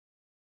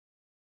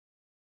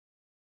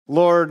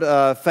Lord,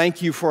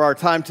 thank you for our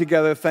time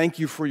together. Thank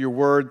you for your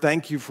word.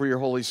 Thank you for your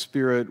Holy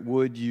Spirit.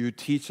 Would you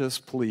teach us,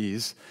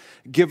 please?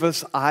 Give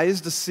us eyes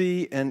to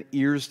see and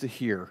ears to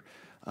hear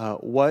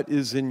what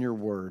is in your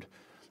word.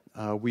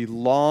 We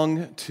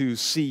long to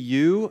see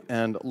you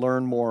and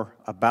learn more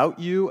about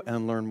you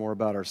and learn more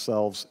about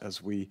ourselves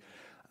as we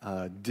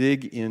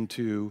dig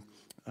into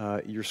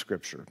your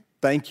scripture.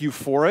 Thank you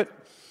for it,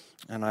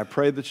 and I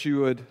pray that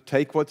you would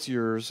take what's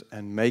yours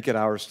and make it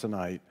ours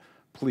tonight,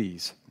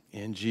 please.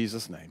 In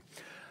Jesus' name,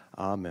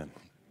 amen.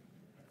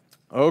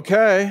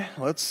 Okay,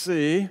 let's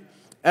see.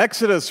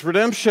 Exodus,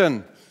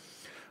 redemption.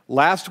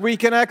 Last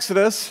week in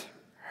Exodus,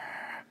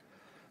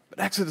 but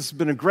Exodus has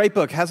been a great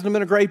book. Hasn't it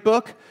been a great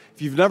book?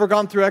 If you've never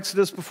gone through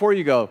Exodus before,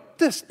 you go,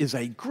 this is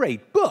a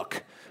great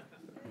book.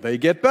 They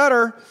get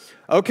better.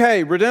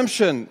 Okay,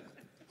 redemption.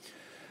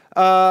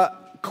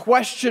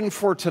 Question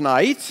for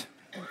tonight.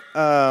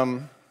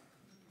 How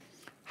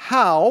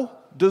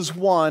does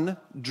one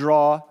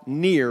draw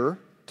near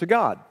to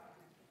God?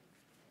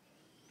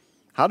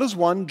 How does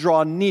one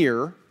draw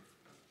near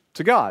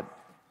to God?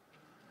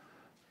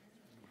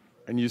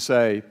 And you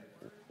say,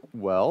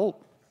 well,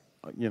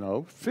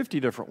 50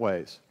 different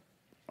ways.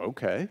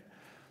 Okay.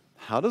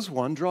 How does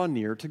one draw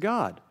near to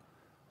God?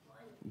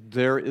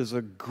 There is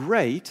a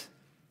great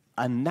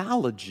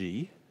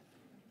analogy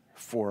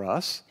for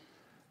us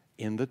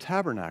in the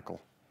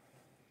tabernacle.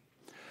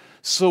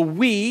 So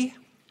we,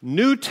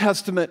 New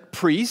Testament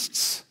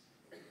priests,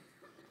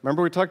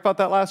 remember we talked about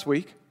that last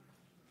week?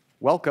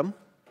 Welcome,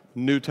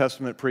 New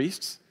Testament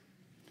priests.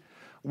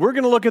 We're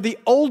going to look at the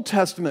Old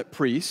Testament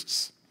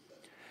priests,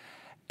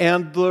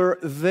 and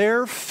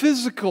their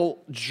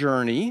physical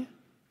journey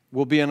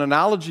will be an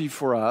analogy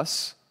for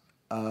us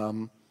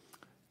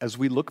as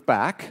we look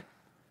back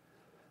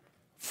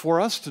for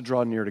us to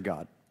draw near to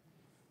God.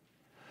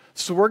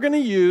 So we're going to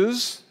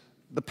use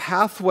the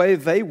pathway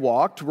they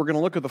walked. We're going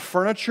to look at the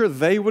furniture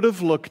they would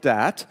have looked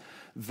at.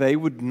 They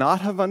would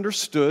not have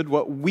understood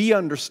what we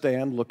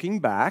understand looking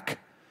back.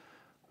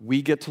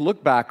 We get to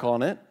look back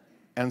on it,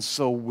 and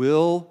so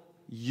we'll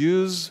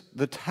use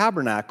the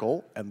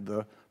tabernacle and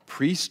the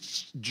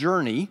priest's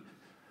journey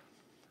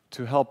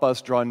to help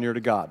us draw near to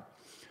God.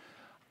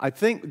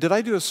 Did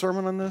I do a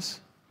sermon on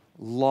this?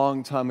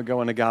 Long time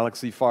ago in a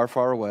galaxy far,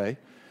 far away.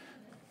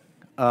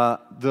 Is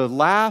it the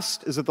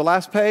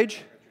last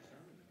page?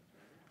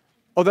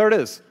 Oh, there it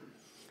is.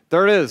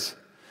 There it is.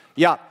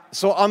 Yeah,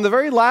 so on the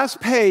very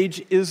last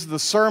page is the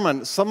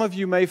sermon. Some of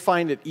you may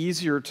find it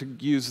easier to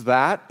use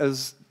that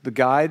as the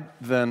guide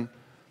than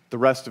the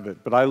rest of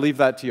it, but I leave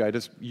that to you.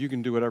 You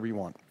can do whatever you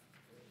want.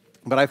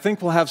 But I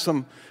think we'll have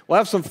some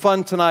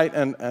fun tonight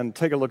and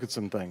take a look at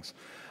some things.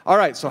 All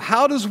right, so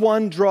how does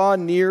one draw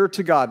near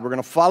to God? We're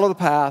going to follow the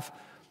path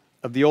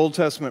of the Old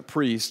Testament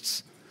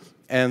priests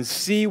and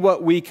see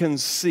what we can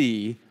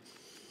see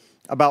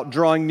about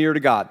drawing near to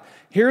God.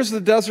 Here's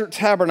the desert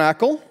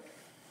tabernacle.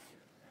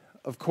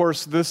 Of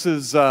course, this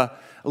is a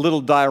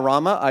little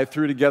diorama I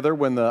threw together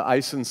when the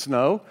ice and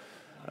snow.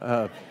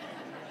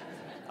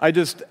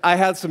 I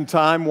had some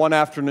time one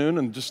afternoon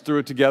and just threw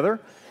it together.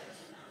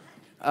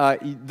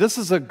 This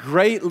is a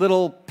great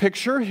little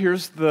picture.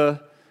 Here's the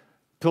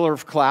pillar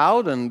of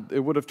cloud, and it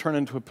would have turned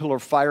into a pillar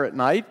of fire at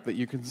night, but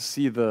you can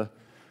see the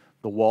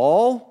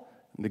wall,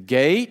 the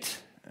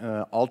gate,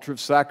 altar of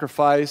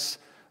sacrifice,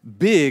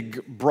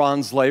 big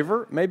bronze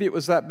laver. Maybe it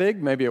was that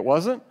big, maybe it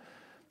wasn't.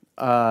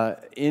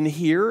 In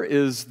here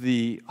is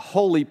the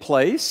holy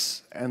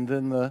place, and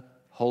then the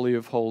Holy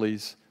of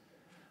Holies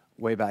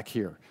way back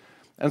here.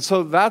 And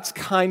so that's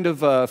kind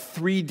of a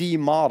 3D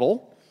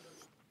model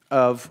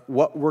of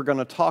what we're going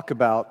to talk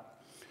about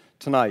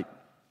tonight.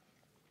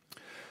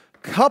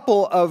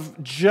 Couple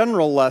of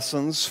general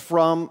lessons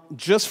from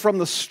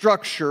the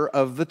structure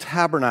of the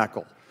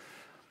tabernacle.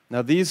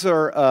 Now these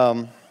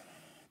are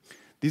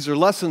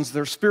lessons,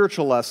 they're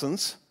spiritual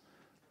lessons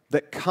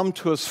that come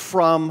to us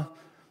from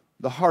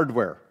the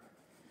hardware.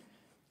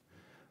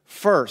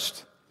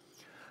 First,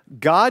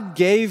 God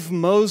gave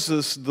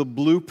Moses the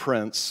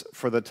blueprints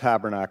for the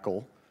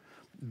tabernacle,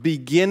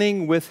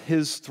 beginning with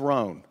his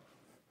throne.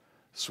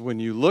 So when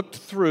you looked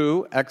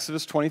through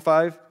Exodus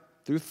 25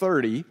 through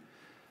 30,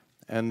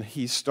 and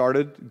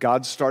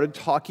God started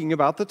talking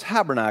about the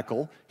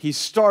tabernacle, he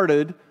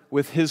started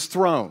with his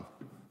throne.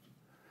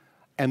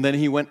 And then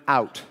he went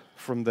out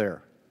from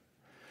there.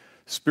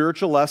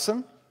 Spiritual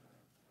lesson,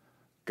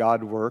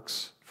 God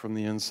works from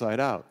the inside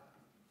out.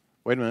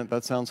 Wait a minute,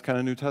 that sounds kind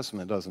of New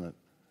Testament, doesn't it?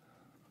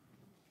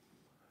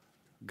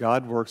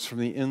 God works from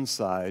the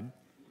inside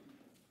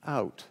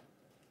out.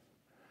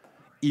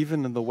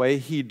 Even in the way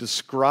he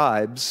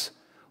describes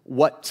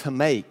what to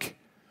make.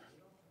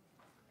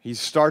 He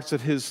starts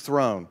at his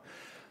throne,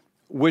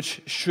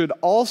 which should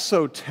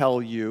also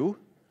tell you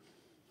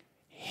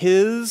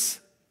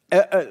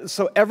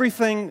so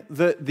everything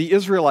that the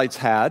Israelites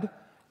had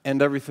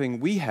and everything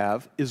we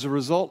have is a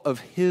result of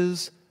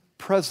his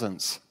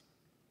presence.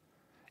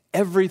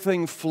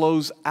 Everything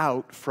flows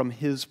out from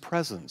his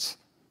presence.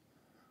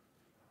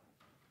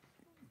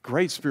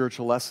 Great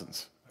spiritual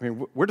lessons. I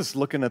mean, we're just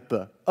looking at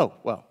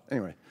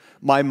anyway,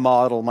 my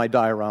model, my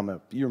diorama,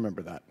 you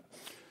remember that.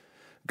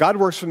 God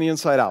works from the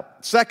inside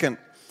out. Second,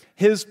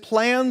 his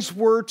plans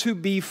were to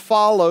be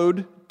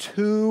followed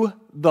to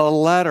the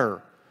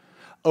letter.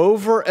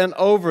 Over and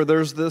over,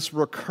 there's this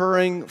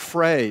recurring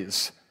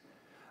phrase.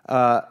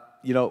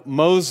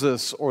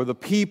 Moses or the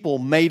people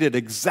made it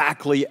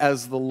exactly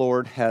as the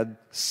Lord had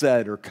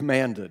said or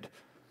commanded,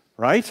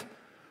 right?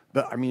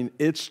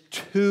 It's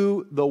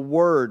to the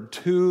word,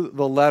 to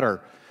the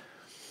letter.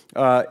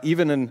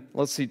 Even in,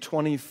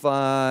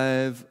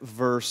 25,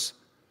 verse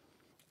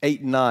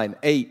 8 and 9.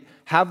 8,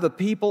 have the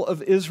people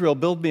of Israel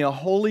build me a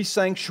holy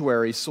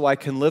sanctuary so I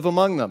can live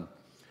among them.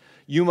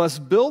 You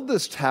must build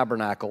this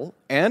tabernacle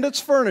and its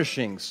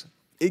furnishings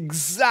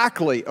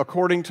exactly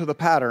according to the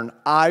pattern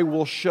I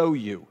will show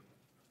you.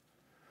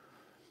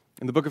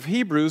 In the book of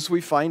Hebrews,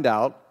 we find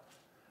out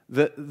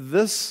that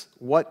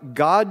what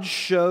God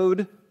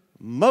showed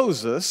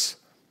Moses,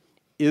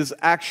 is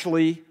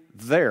actually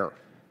there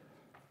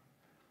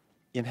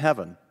in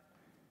heaven.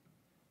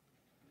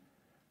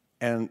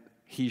 And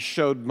he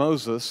showed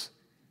Moses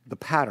the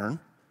pattern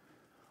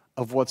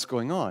of what's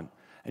going on.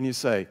 And you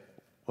say,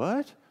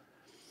 what?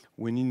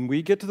 When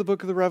we get to the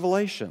book of the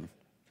Revelation,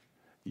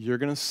 you're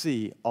going to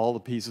see all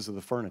the pieces of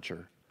the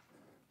furniture.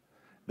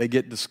 They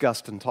get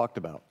discussed and talked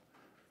about.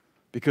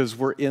 Because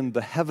we're in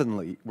the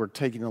heavenly, we're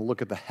taking a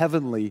look at the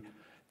heavenly,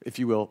 if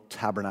you will,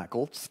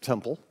 tabernacle, it's the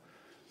temple.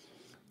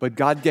 But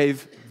God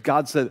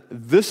said,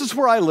 this is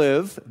where I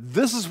live,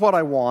 this is what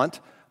I want,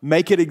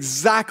 make it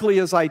exactly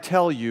as I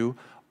tell you,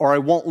 or I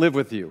won't live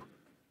with you.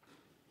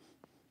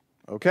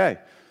 Okay.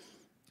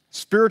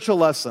 Spiritual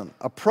lesson.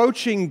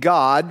 Approaching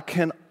God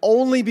can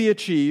only be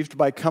achieved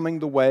by coming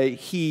the way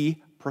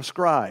He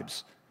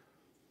prescribes.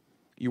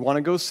 You want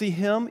to go see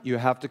Him, you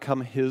have to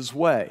come His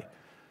way.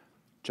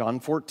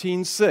 John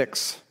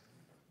 14:6.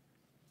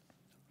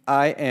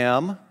 I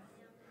am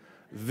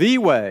the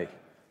way,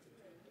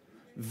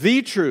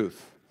 the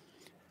truth,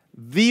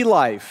 the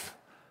life.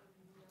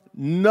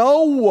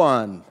 No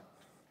one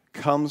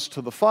comes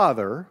to the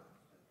Father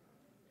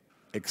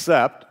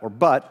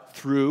but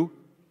through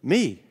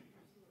me.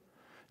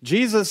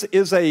 Jesus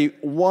is a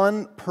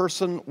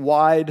one-person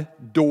wide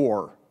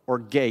door or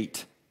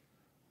gate.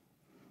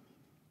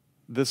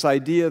 This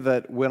idea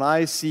that when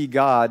I see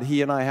God,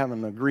 He and I have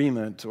an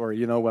agreement, or,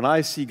 when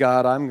I see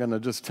God, I'm going to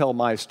just tell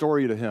my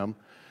story to Him.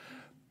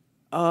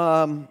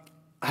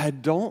 I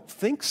don't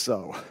think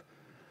so.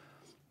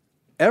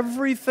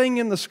 Everything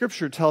in the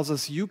Scripture tells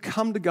us you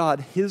come to God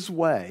His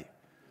way.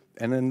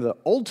 And in the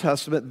Old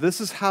Testament,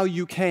 this is how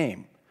you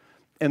came.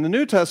 In the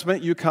New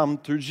Testament, you come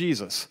through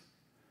Jesus.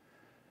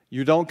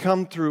 You don't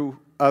come through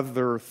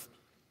other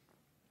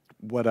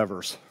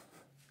whatevers.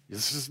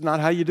 This is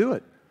not how you do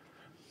it.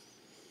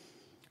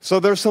 So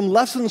there's some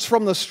lessons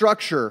from the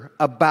structure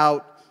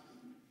about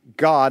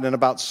God and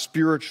about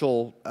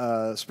spiritual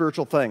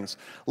things.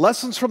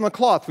 Lessons from the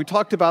cloth. We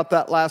talked about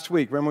that last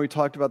week. Remember we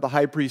talked about the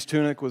high priest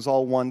tunic was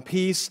all one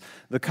piece.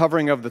 The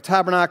covering of the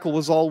tabernacle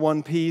was all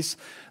one piece.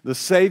 The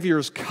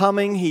Savior's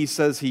coming, He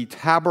says He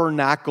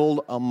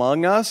tabernacled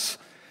among us.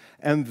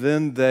 And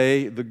then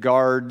the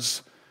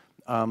guards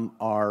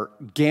are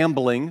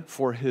gambling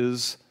for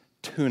His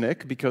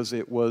tunic because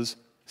it was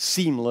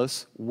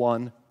seamless,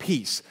 one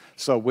piece.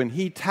 So when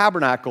He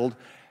tabernacled,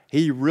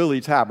 He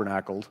really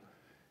tabernacled.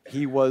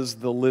 He was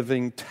the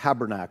living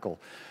tabernacle.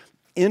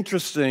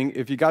 Interesting,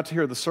 if you got to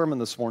hear the sermon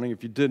this morning,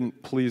 if you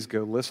didn't, please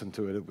go listen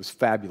to it. It was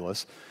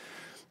fabulous.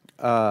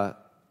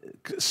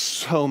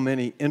 So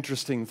many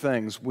interesting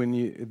things.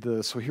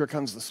 So here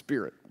comes the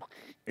Spirit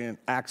in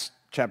Acts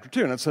chapter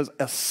 2, and it says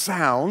a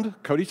sound,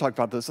 Cody talked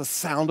about this, a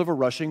sound of a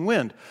rushing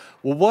wind.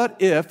 Well,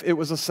 what if it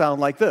was a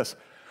sound like this?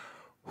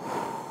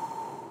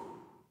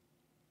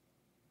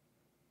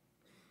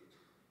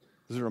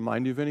 Does it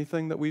remind you of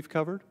anything that we've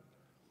covered?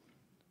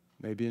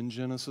 Maybe in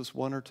Genesis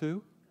 1 or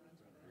 2?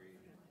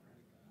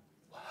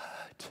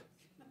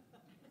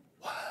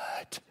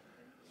 What?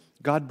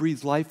 God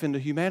breathes life into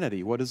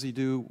humanity. What does He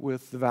do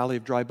with the valley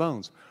of dry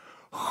bones?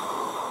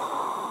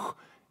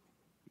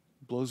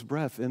 Blows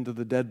breath into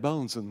the dead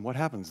bones, and what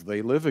happens?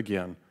 They live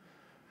again.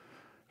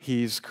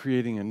 He's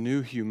creating a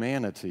new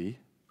humanity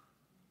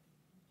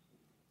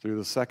through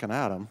the second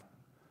Adam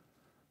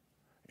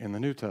in the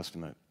New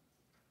Testament.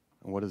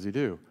 And what does He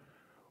do?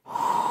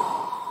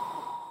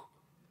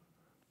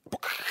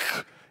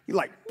 You're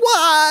like,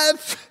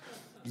 what?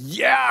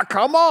 Yeah,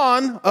 come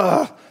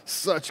on.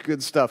 Such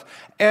good stuff.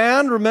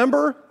 And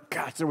remember,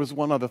 gosh, there was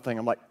one other thing.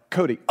 I'm like,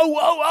 Cody,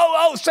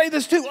 say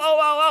this too.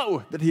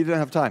 But he didn't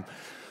have time.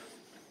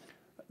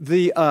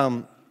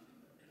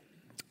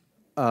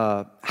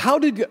 How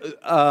did,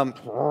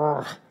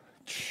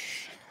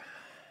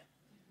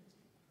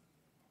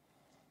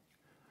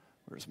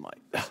 where's my,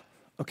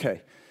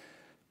 okay.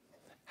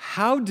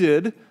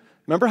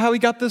 Remember how he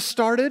got this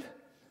started?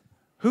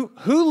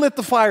 Who lit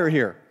the fire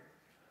here?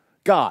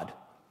 God.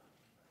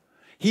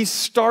 He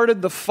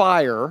started the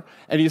fire,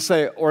 and you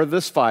say, or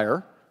this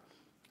fire,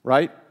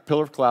 right?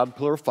 Pillar of cloud,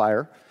 pillar of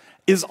fire,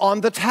 is on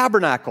the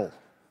tabernacle.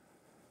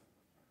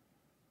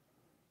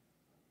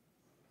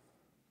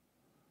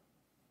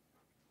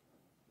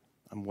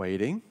 I'm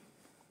waiting.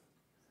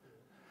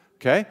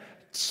 Okay?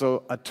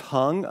 So a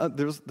tongue,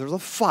 there's a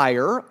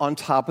fire on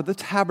top of the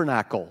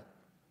tabernacle.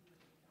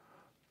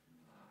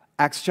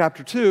 Acts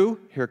chapter 2,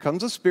 here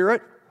comes a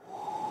spirit.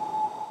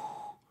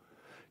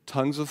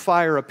 Tongues of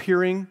fire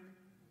appearing,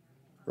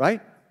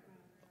 right?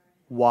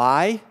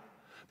 Why?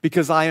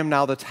 Because I am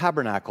now the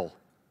tabernacle.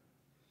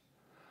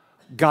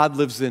 God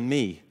lives in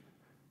me.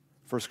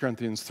 1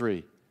 Corinthians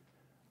 3.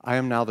 I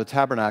am now the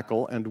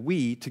tabernacle, and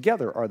we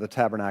together are the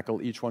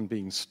tabernacle, each one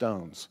being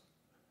stones.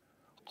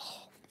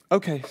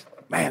 Okay,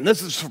 man,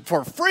 this is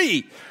for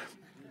free.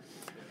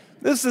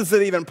 This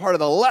isn't even part of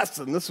the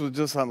lesson. This was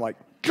just, I'm like,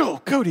 go,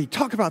 Cody,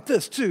 talk about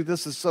this too.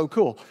 This is so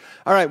cool.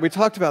 All right, we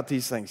talked about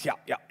these things. Yeah.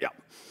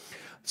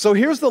 So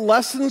here's the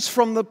lessons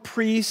from the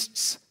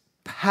priest's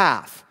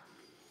path.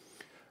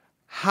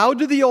 How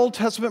do the Old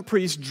Testament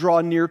priests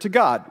draw near to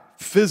God?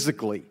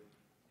 Physically.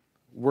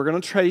 We're going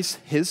to trace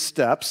his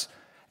steps,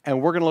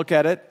 and we're going to look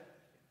at it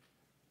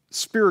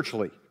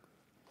spiritually.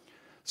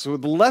 So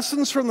the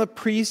lessons from the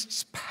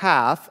priest's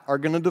path are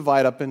going to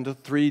divide up into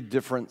 3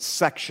 different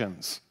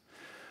sections.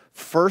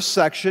 First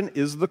section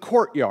is the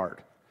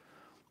courtyard.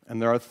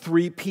 And there are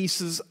 3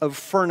 pieces of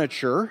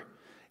furniture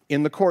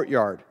in the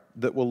courtyard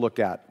that we'll look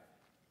at.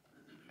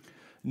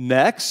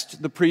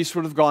 Next, the priest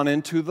would have gone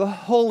into the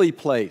holy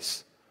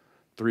place.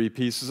 3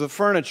 pieces of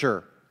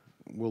furniture.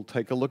 We'll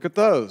take a look at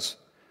those.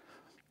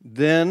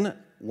 Then,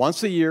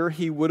 once a year,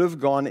 he would have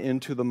gone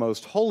into the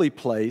most holy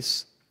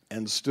place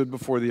and stood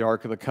before the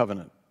Ark of the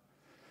Covenant.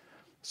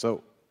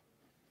 So,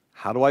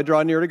 how do I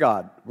draw near to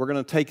God? We're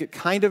going to take it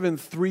kind of in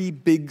 3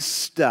 big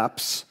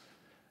steps,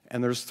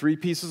 and there's 3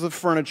 pieces of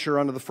furniture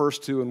under the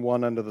first 2 and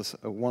one under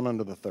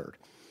the third.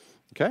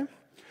 Okay?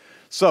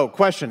 So,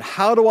 question,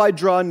 how do I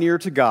draw near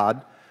to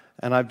God?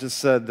 And I've just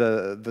said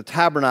the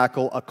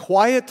tabernacle, a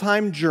quiet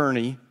time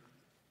journey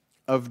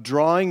of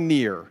drawing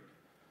near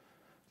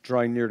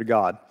to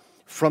God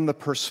from the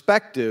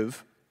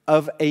perspective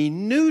of a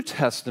New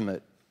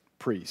Testament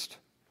priest.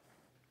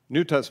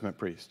 New Testament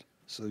priest.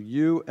 So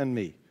you and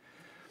me.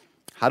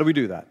 How do we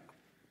do that?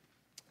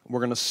 We're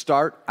going to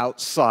start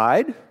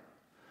outside,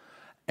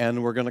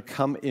 and we're going to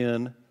come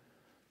in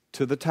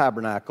to the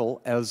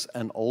tabernacle as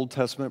an Old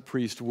Testament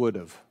priest would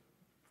have.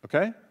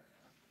 Okay?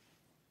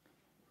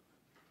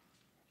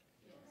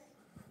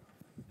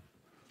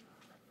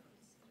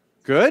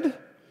 Good?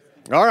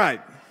 All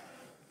right.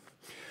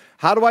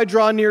 How do I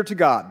draw near to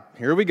God?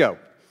 Here we go.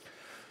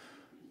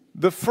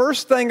 The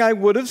first thing I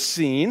would have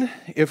seen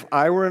if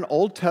I were an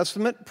Old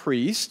Testament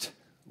priest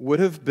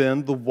would have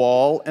been the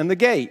wall and the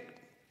gate.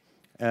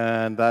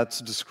 And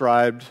that's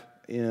described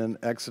in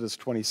Exodus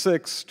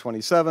 26,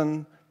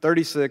 27,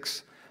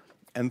 36,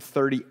 and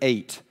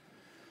 38.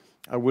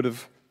 I would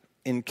have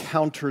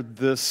encountered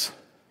this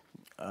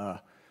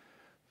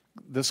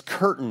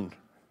curtain.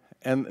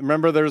 And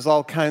remember, there's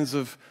all kinds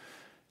of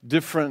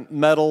different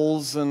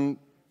metals and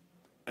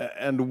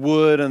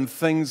wood and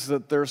things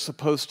that they're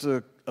supposed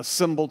to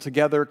assemble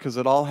together because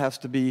it all has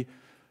to be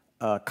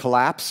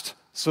collapsed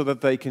so that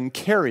they can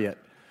carry it.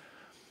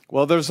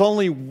 Well, there's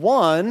only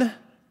one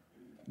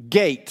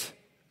gate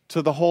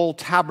to the whole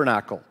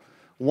tabernacle,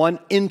 one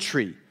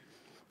entry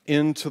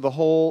into the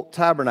whole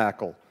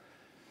tabernacle.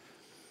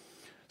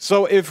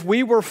 So if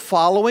we were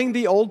following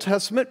the Old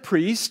Testament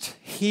priest,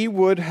 he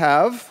would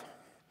have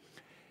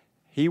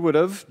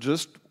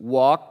just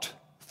walked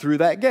through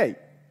that gate.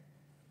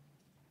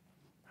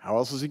 How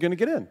else is he going to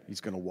get in? He's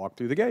going to walk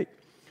through the gate.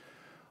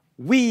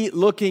 We,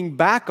 looking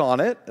back on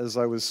it, as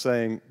I was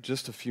saying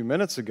just a few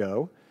minutes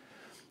ago,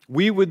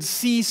 we would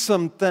see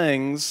some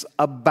things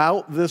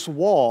about this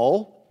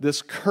wall,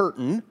 this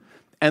curtain,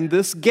 and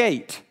this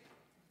gate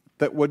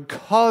that would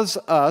cause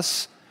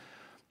us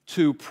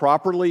to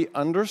properly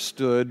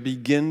understood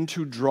begin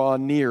to draw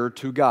near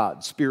to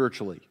God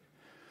spiritually.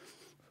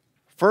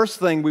 First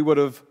thing we would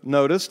have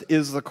noticed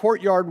is the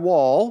courtyard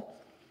wall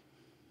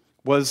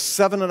was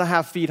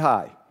 7.5 feet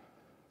high.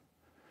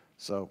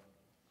 So,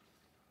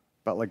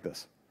 about like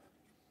this.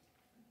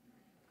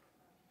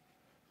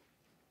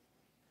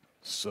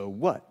 So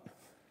what?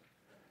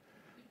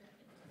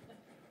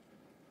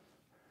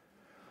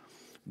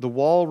 The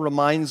wall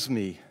reminds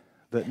me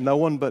that no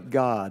one but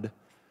God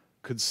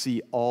could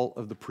see all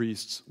of the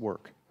priest's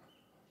work.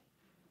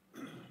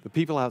 The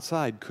people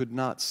outside could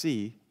not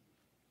see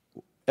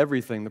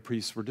everything the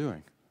priests were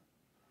doing.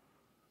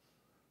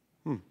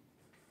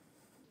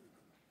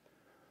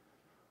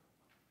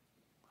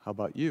 How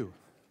about you?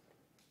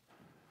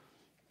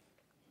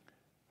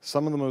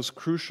 Some of the most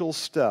crucial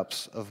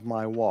steps of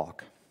my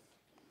walk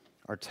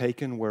are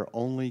taken where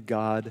only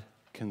God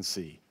can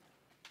see.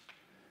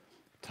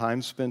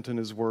 Time spent in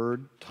His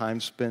Word, time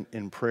spent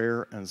in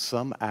prayer, and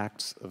some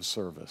acts of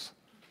service.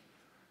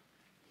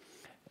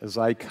 As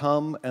I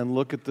come and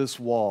look at this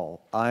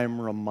wall,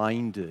 I'm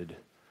reminded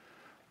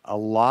a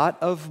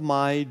lot of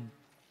my,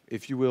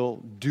 if you will,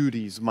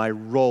 duties, my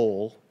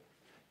role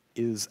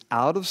is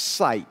out of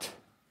sight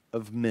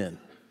of men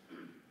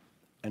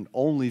and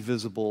only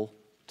visible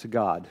to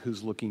God,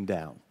 who's looking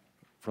down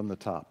from the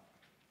top.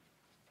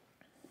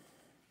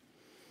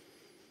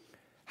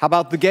 How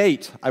about the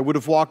gate? I would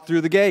have walked through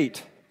the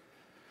gate.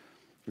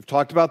 We've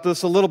talked about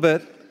this a little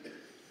bit.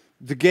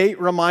 The gate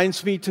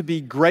reminds me to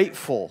be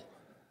grateful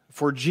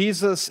for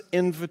Jesus'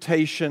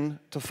 invitation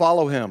to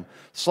follow him.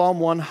 Psalm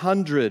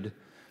 100,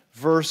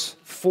 verse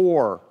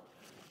 4.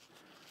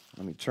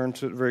 Let me turn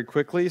to it very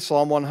quickly.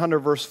 Psalm 100,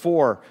 verse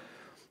 4.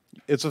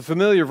 It's a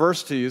familiar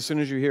verse to you as soon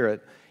as you hear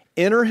it.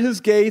 Enter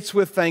his gates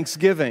with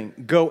thanksgiving.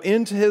 Go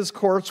into his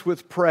courts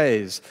with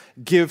praise.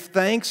 Give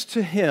thanks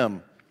to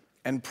him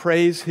and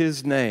praise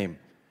his name.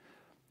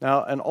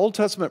 Now, an Old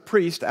Testament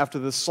priest, after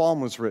this psalm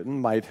was written,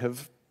 might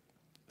have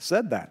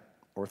said that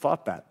or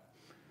thought that.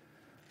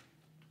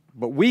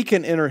 But we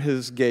can enter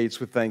his gates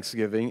with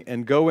thanksgiving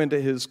and go into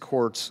his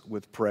courts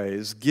with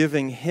praise,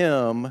 giving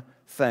him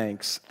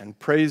thanks and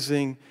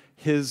praising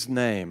his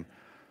name.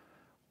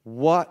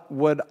 What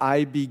would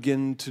I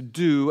begin to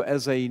do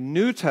as a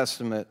New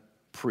Testament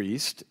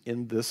priest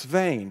in this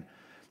vein?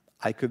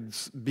 I could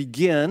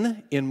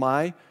begin in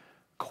my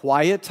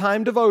quiet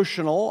time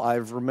devotional.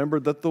 I've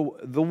remembered that the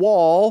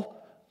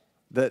wall,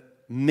 that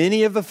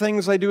many of the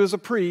things I do as a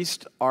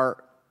priest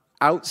are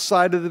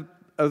outside of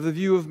the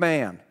view of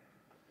man.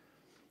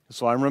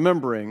 So I'm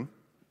remembering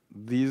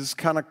these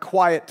kind of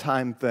quiet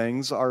time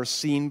things are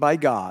seen by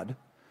God.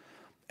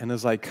 And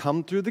as I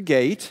come through the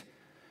gate,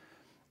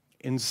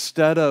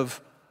 instead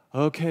of,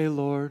 okay,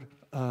 Lord,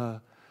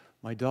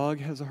 my dog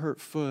has a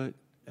hurt foot,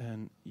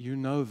 and you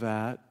know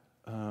that.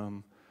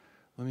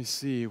 Let me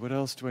see, what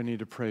else do I need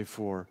to pray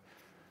for?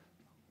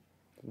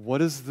 What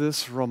does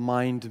this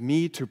remind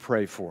me to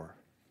pray for?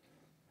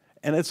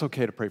 And it's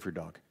okay to pray for your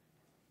dog.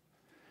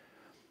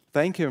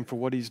 Thank him for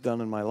what he's done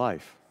in my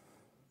life.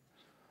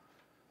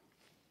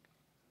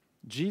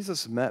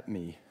 Jesus met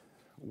me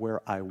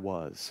where I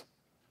was.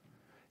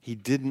 He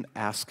didn't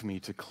ask me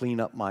to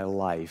clean up my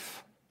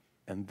life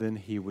and then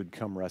he would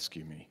come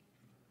rescue me.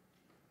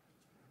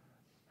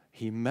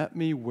 He met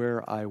me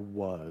where I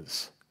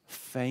was.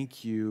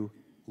 Thank you,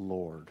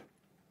 Lord.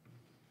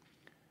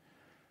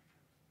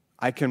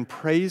 I can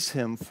praise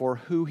him for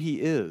who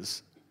he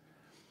is.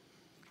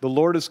 The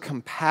Lord is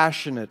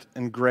compassionate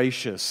and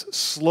gracious,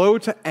 slow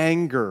to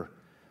anger,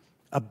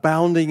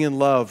 abounding in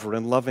love or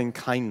in loving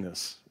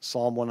kindness.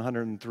 Psalm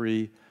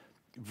 103,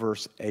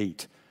 verse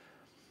 8.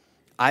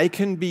 I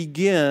can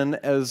begin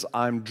as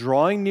I'm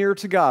drawing near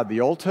to God. The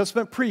Old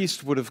Testament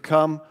priest would have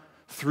come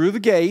through the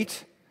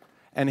gate,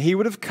 and he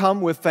would have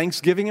come with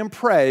thanksgiving and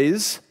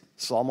praise.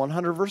 Psalm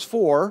 100, verse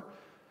 4.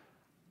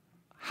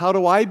 How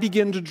do I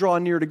begin to draw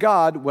near to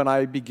God? When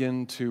I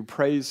begin to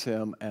praise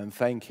him and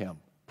thank him.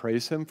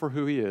 Praise him for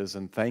who he is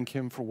and thank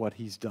him for what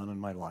he's done in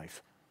my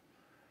life.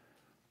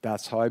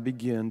 That's how I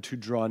begin to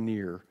draw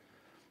near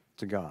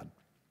to God.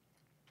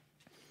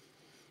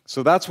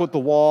 So that's what the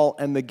wall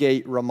and the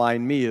gate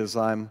remind me as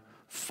I'm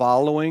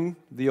following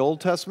the Old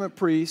Testament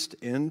priest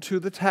into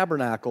the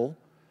tabernacle,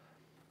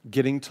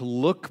 getting to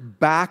look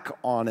back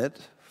on it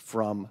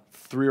from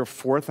 3,000 or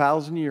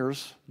 4,000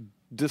 years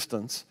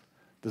distance.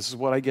 This is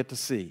what I get to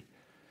see.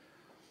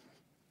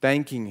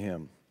 Thanking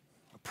him,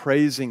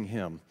 praising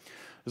him.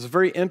 There's a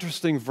very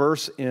interesting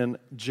verse in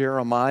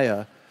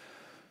Jeremiah,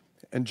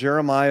 and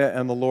Jeremiah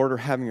and the Lord are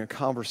having a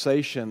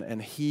conversation,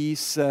 and he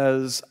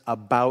says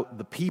about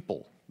the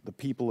people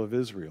of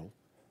Israel.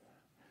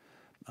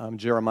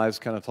 Jeremiah's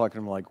kind of talking to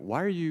him like,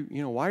 why are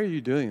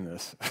you doing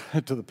this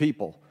to the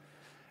people?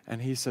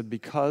 And he said,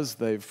 because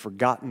they've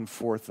forgotten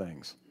four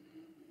things.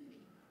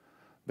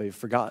 They've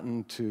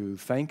forgotten to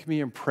thank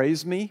me and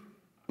praise me.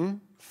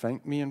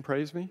 Thank me and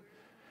praise me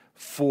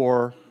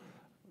for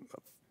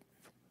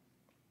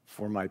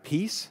my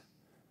peace,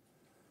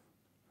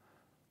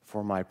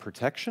 for my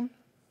protection,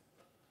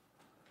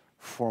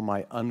 for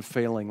my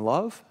unfailing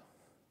love,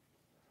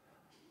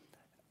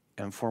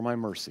 and for my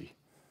mercy.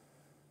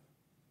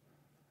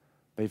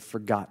 They've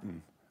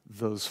forgotten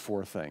those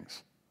four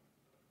things.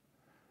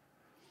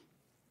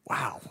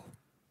 Wow.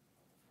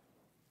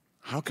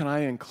 How can I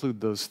include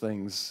those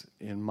things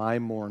in my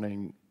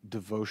morning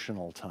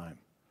devotional time?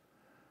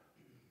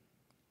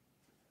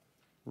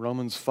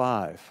 Romans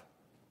 5.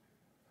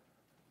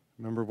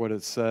 Remember what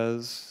it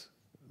says?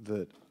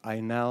 That I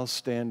now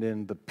stand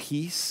in the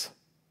peace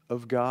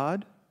of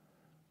God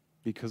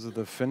because of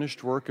the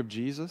finished work of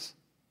Jesus.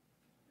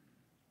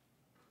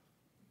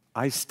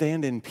 I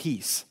stand in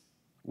peace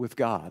with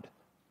God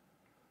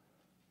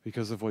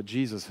because of what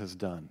Jesus has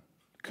done.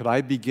 Could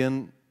I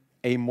begin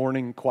a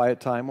morning quiet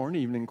time or an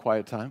evening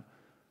quiet time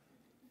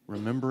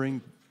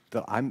remembering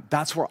that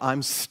that's where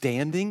I'm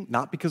standing,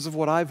 not because of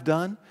what I've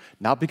done,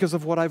 not because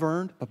of what I've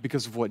earned, but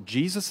because of what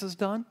Jesus has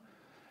done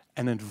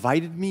and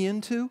invited me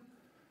into?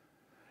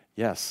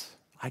 Yes,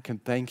 I can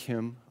thank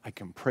him, I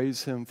can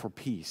praise him for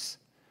peace.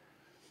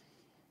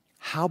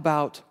 How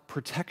about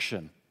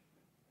protection?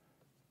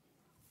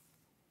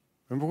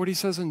 Remember what he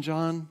says in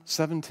John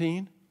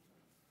 17?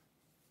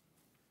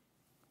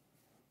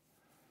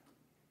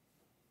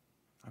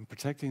 I'm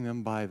protecting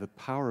them by the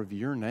power of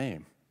your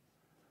name.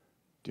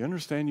 Do you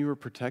understand you are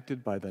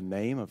protected by the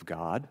name of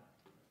God?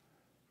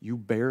 You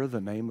bear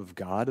the name of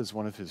God as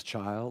one of his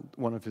children,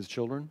 one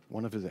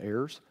of his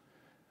heirs.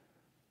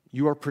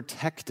 You are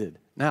protected.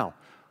 Now,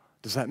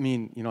 does that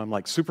mean, I'm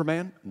like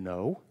Superman?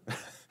 No.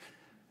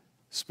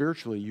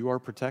 Spiritually, you are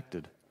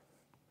protected.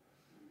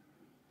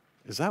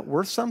 Is that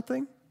worth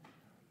something?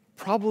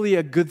 Probably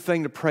a good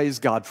thing to praise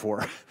God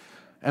for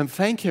and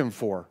thank Him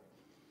for.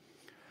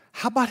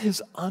 How about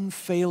His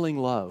unfailing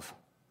love?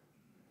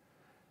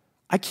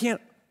 I can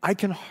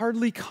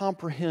hardly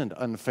comprehend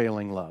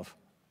unfailing love.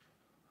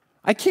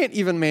 I can't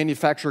even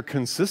manufacture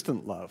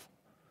consistent love.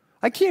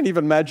 I can't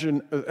even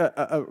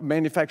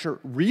manufacture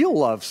real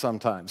love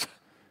sometimes.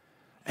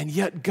 And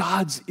yet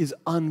God's is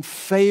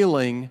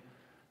unfailing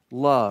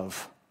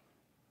love.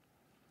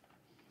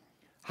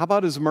 How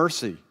about His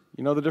mercy?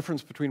 You know the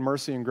difference between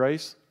mercy and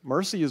grace?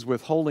 Mercy is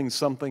withholding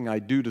something I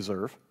do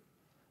deserve.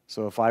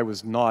 So if I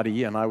was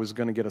naughty and I was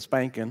going to get a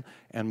spanking,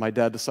 and my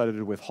dad decided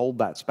to withhold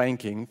that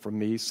spanking from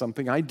me,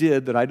 something I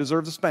did that I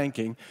deserved a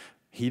spanking,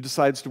 He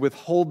decides to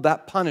withhold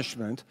that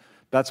punishment.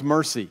 That's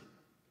mercy.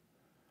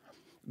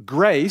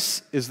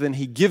 Grace is then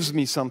He gives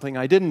me something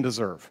I didn't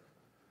deserve.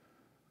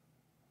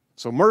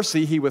 So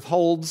mercy, He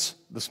withholds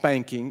the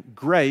spanking.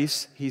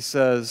 Grace, He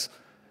says,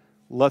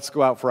 let's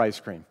go out for ice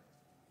cream.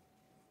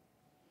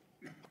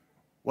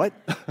 What?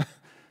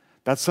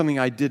 That's something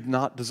I did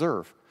not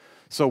deserve.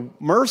 So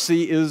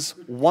mercy is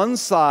one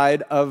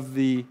side of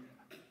the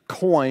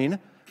coin.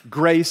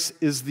 Grace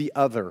is the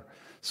other.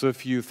 So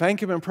if you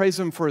thank Him and praise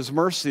Him for His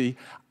mercy,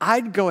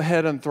 I'd go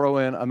ahead and throw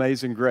in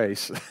amazing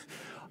grace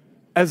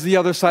as the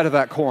other side of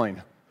that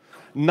coin.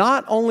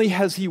 Not only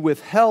has He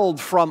withheld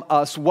from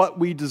us what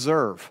we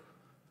deserve.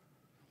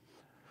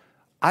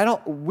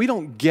 We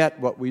don't get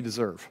what we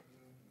deserve.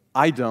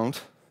 I don't.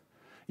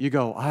 You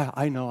go,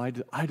 I know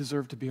I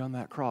deserve to be on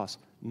that cross.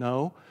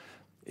 No.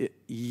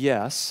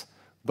 Yes.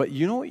 But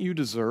you know what you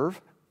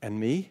deserve, and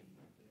me?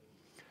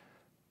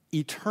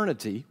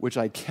 Eternity, which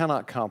I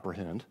cannot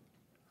comprehend.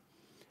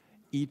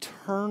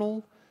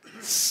 Eternal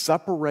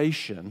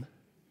separation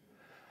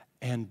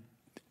and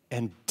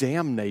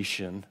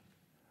damnation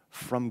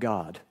from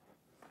God.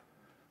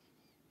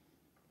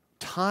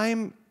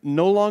 Time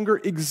no longer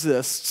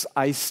exists.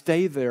 I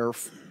stay there,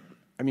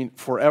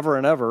 forever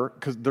and ever,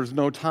 because there's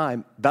no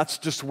time. That's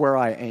just where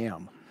I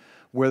am,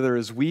 where there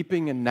is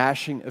weeping and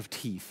gnashing of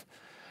teeth.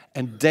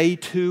 And day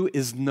 2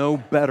 is no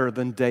better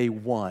than day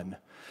 1.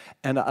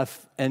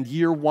 And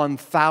year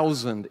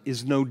 1,000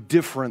 is no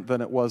different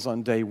than it was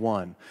on day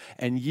 1.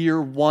 And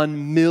year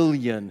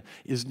 1,000,000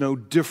 is no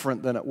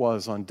different than it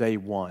was on day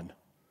 1.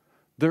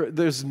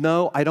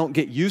 I don't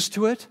get used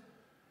to it.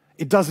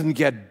 It doesn't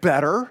get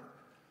better.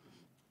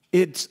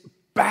 It's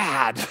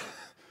bad.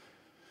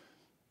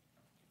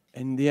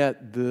 And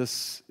yet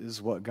this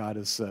is what God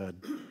has said.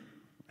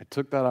 I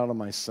took that out of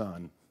my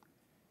son,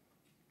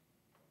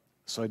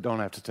 so I don't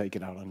have to take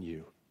it out on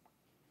you.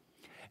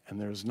 And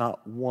there's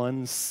not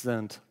 1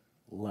 cent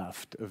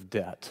left of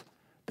debt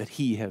that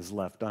He has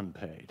left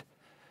unpaid.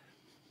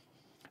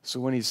 So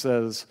when He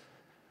says,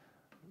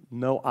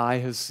 no eye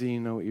has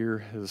seen, no ear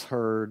has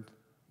heard,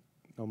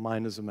 no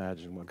mind has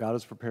imagined, what God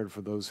has prepared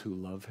for those who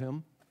love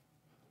Him,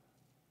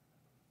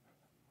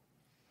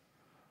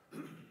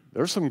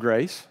 there's some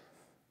grace.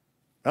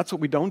 That's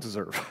what we don't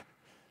deserve.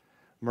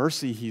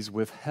 Mercy, He's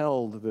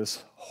withheld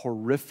this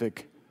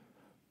horrific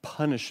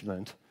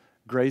punishment.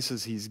 Grace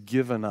is He's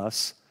given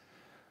us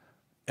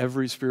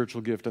every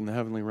spiritual gift in the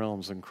heavenly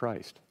realms in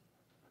Christ.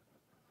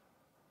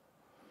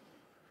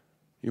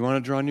 You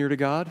want to draw near to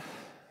God?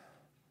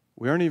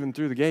 We aren't even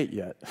through the gate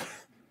yet.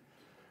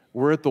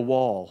 We're at the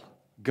wall,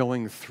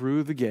 going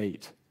through the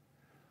gate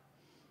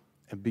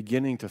and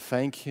beginning to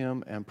thank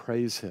Him and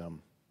praise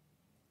Him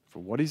for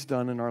what He's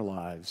done in our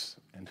lives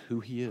and who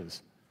He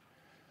is.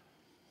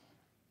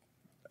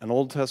 An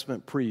Old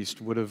Testament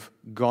priest would have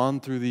gone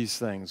through these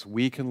things.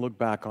 We can look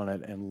back on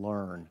it and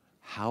learn,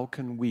 how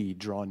can we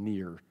draw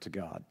near to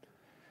God?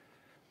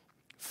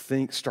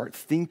 Start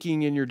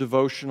thinking in your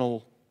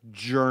devotional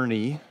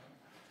journey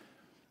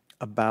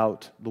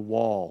about the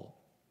wall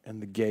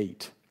and the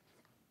gate.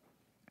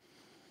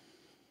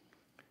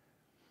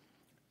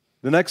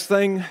 The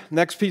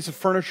next piece of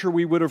furniture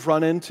we would have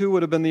run into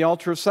would have been the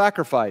altar of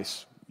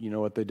sacrifice. You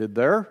know what they did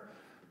there?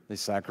 They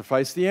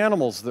sacrificed the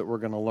animals that we're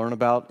going to learn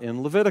about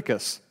in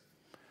Leviticus.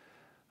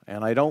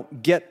 And I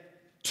don't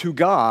get to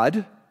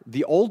God.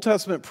 The Old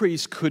Testament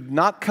priest could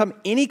not come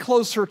any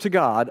closer to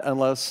God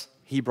unless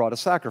he brought a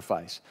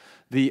sacrifice.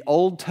 The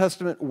Old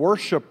Testament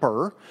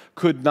worshiper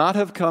could not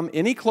have come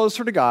any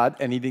closer to God,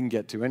 and he didn't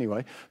get to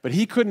anyway, but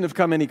he couldn't have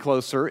come any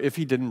closer if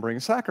he didn't bring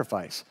a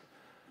sacrifice.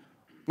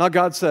 Now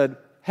God said,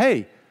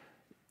 hey,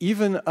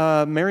 even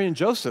Mary and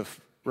Joseph,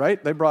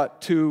 right? They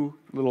brought 2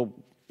 little,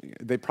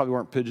 they probably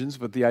weren't pigeons,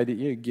 but the idea,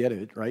 you get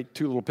it, right?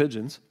 2 little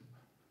pigeons.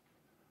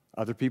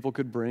 Other people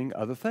could bring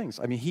other things.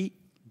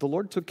 The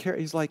Lord took care.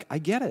 He's like, I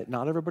get it.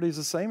 Not everybody's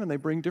the same, and they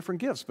bring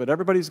different gifts, but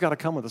everybody's got to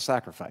come with a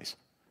sacrifice.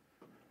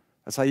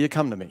 That's how you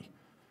come to me.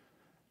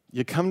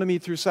 You come to me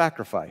through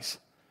sacrifice.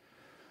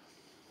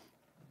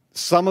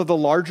 Some of the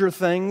larger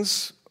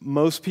things,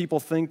 most people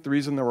think the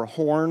reason there were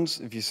horns,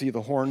 if you see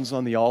the horns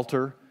on the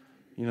altar,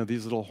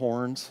 these little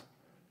horns,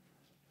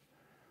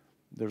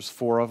 there's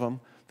 4 of them.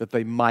 that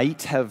they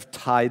might have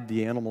tied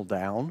the animal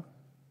down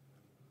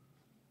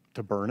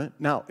to burn it.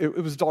 Now, it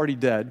was already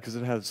dead because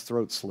it had its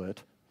throat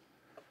slit.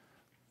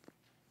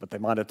 But they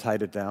might have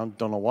tied it down.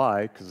 Don't know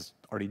why, because it's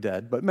already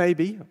dead. But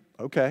maybe,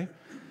 okay.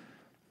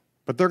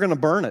 But they're going to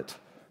burn it.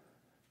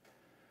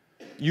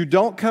 You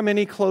don't come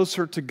any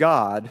closer to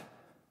God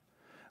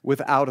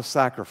without a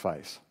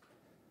sacrifice.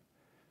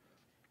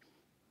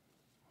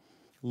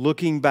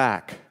 Looking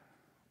back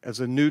as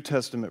a New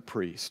Testament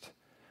priest,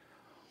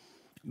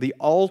 the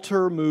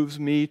altar moves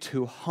me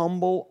to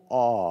humble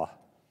awe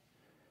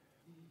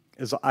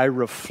as I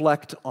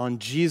reflect on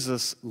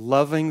Jesus'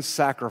 loving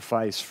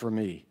sacrifice for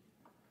me.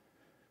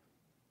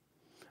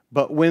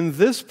 But when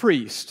this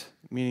priest,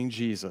 meaning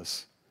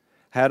Jesus,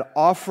 had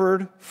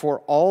offered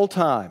for all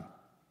time,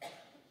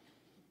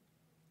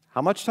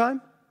 how much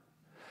time?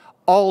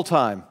 All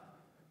time.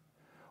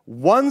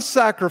 One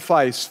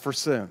sacrifice for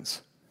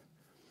sins.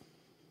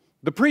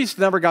 The priest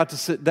never got to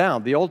sit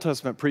down. The Old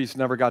Testament priest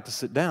never got to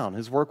sit down.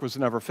 His work was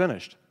never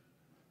finished.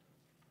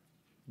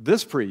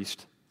 This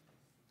priest,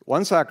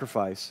 one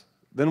sacrifice,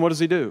 then what does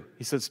he do?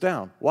 He sits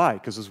down. Why?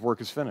 Because his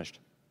work is finished.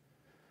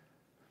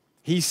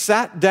 He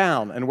sat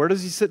down, and where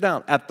does he sit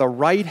down? At the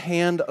right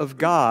hand of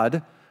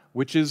God,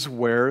 which is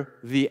where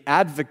the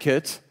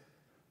advocate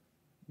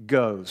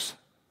goes.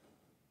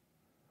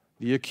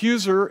 The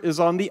accuser is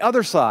on the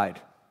other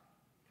side.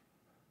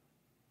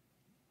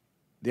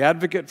 The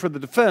advocate for the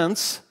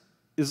defense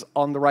is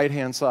on the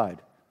right-hand side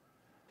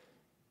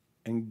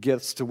and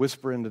gets to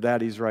whisper into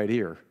Daddy's right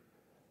ear.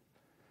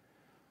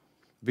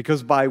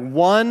 Because by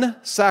one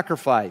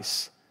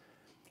sacrifice,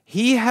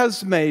 he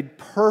has made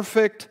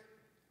perfect,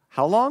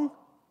 how long?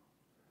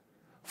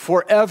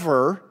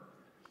 Forever,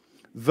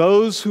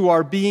 those who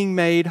are being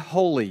made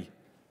holy.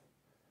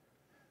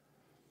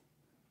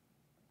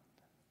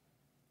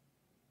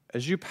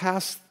 As you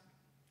pass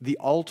the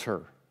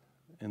altar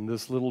in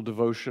this little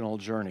devotional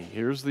journey,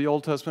 here's the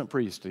Old Testament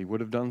priest. He would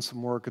have done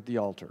some work at the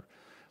altar.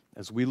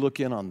 As we look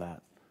in on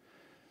that,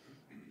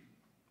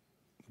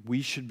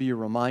 we should be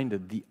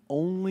reminded the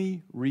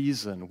only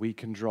reason we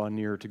can draw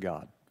near to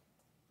God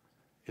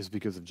is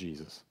because of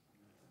Jesus.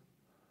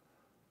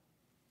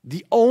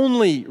 The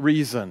only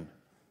reason.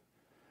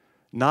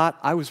 Not,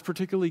 I was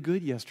particularly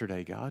good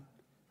yesterday, God.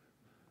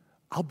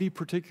 I'll be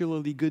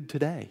particularly good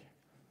today.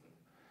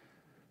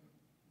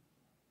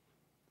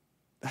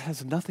 That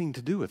has nothing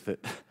to do with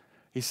it.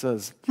 He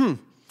says,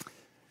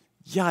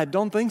 yeah, I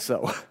don't think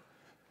so.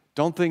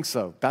 Don't think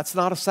so. That's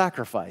not a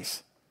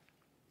sacrifice.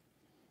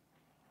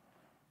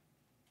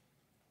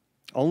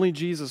 Only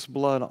Jesus'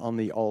 blood on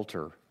the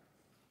altar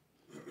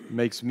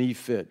makes me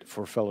fit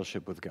for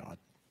fellowship with God.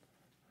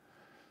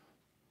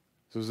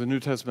 So as a New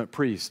Testament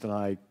priest and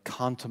I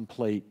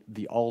contemplate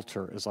the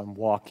altar as I'm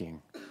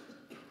walking,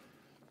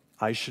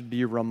 I should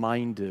be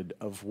reminded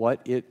of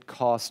what it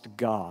cost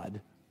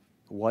God,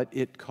 what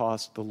it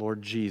cost the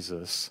Lord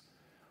Jesus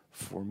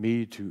for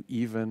me to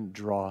even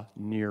draw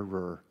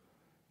nearer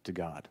to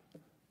God.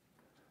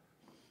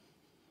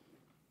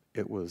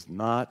 It was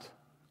not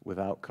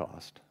without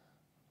cost.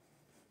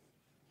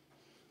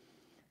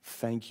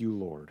 Thank you,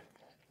 Lord.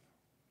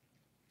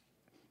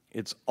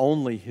 It's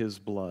only His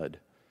blood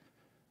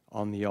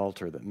on the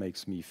altar that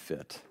makes me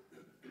fit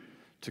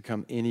to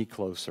come any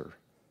closer.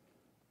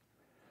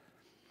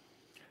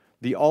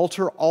 The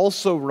altar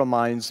also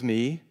reminds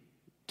me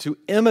to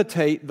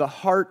imitate the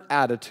heart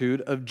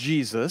attitude of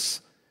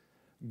Jesus,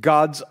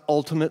 God's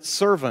ultimate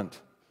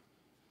servant.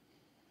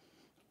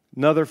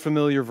 Another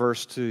familiar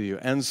verse to you.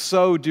 And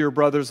so, dear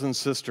brothers and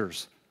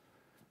sisters,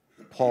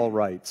 Paul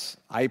writes,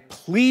 I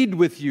plead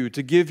with you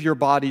to give your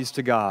bodies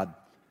to God.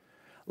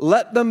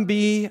 Let them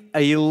be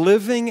a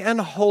living and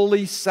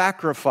holy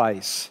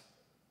sacrifice,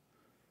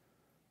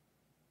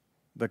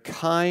 the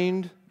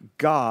kind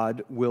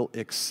God will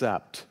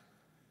accept.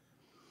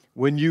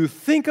 When you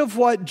think of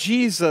what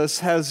Jesus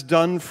has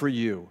done for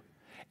you,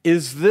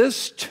 is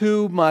this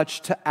too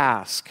much to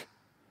ask?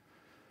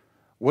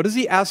 What is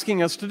He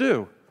asking us to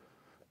do?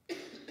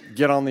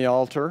 Get on the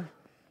altar?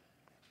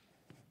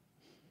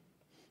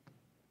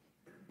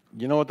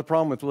 You know what the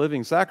problem with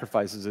living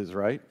sacrifices is,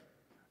 right?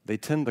 They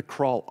tend to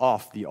crawl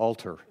off the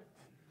altar.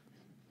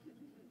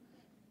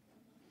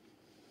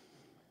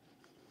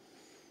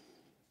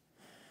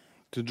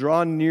 To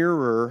draw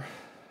nearer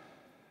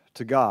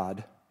to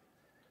God,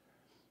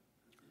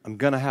 I'm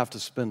going to have to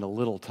spend a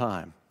little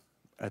time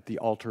at the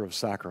altar of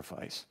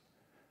sacrifice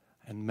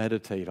and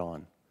meditate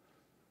on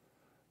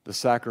the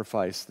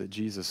sacrifice that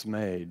Jesus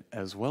made,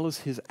 as well as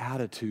His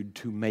attitude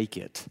to make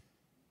it,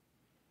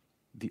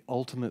 the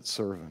ultimate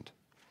servant.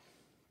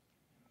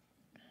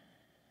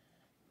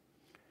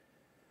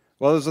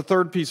 Well, there's a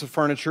third piece of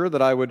furniture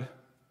that I would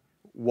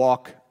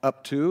walk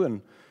up to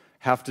and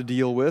have to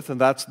deal with, and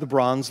that's the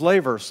bronze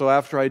laver. So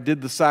after I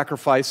did the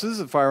sacrifices,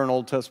 if I were an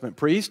Old Testament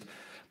priest,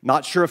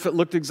 not sure if it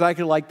looked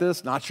exactly like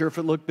this, not sure if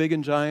it looked big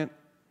and giant,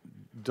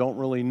 don't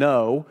really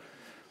know.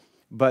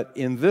 But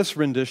in this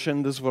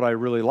rendition, this is what I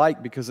really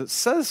like, because it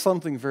says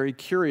something very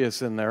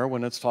curious in there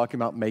when it's talking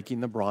about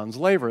making the bronze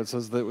laver. It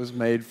says that it was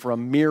made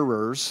from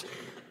mirrors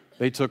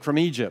they took from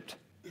Egypt.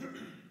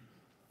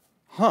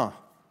 Huh.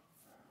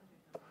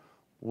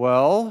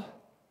 Well,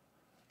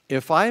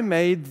 if I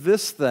made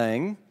this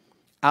thing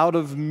out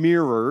of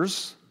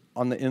mirrors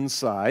on the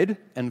inside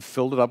and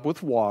filled it up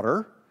with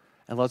water,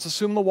 and let's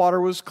assume the water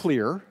was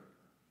clear,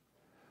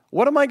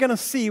 what am I going to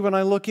see when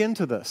I look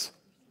into this?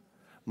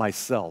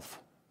 Myself.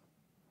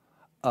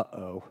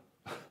 Uh-oh.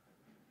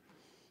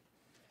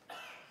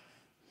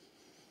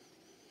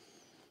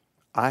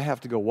 I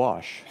have to go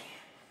wash.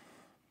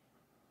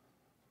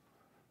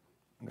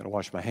 I'm going to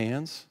wash my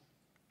hands,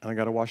 and I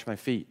got to wash my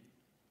feet.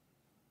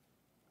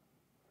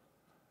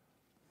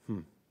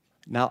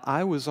 Now,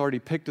 I was already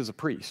picked as a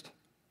priest.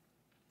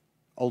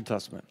 Old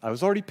Testament. I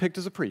was already picked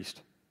as a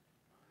priest.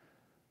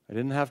 I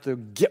didn't have to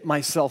get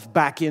myself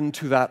back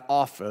into that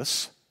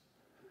office.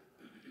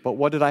 But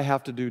what did I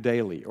have to do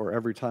daily or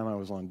every time I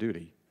was on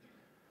duty?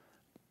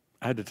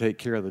 I had to take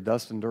care of the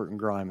dust and dirt and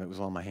grime that was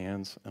on my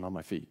hands and on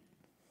my feet.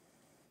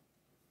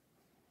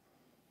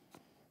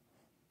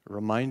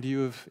 Remind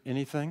you of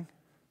anything?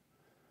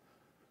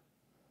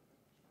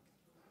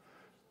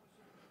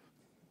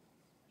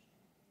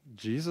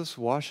 Jesus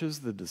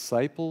washes the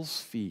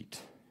disciples' feet.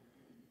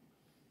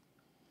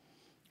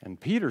 And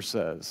Peter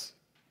says,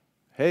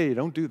 hey,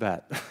 don't do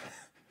that.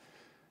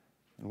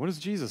 And what does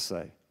Jesus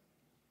say?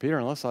 Peter,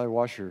 unless I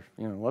wash you,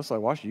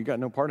 you got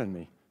no part in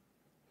me.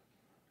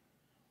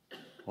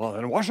 Well,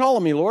 then wash all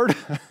of me, Lord.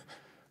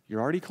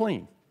 You're already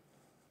clean.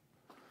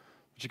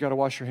 But you got to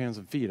wash your hands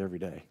and feet every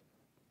day.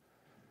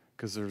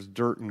 Because there's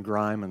dirt and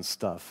grime and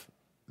stuff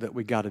that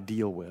we got to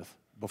deal with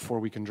before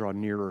we can draw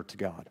nearer to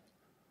God.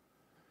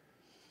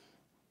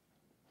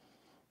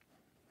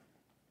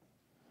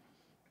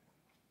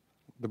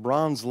 The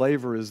bronze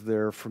laver is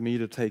there for me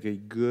to take a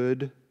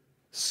good,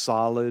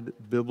 solid,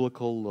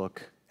 biblical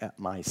look at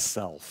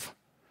myself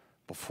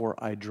before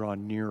I draw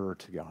nearer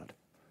to God.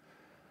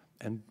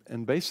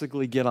 And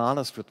basically get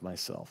honest with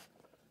myself.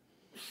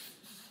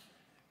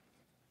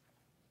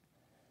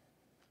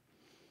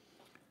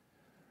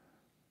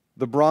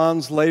 The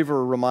bronze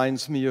laver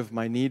reminds me of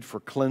my need for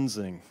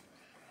cleansing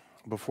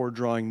before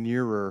drawing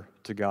nearer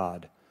to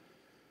God.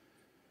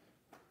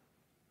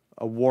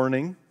 A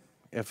warning.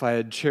 If I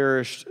had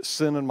cherished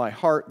sin in my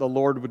heart, the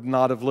Lord would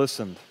not have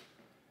listened.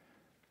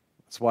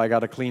 That's why I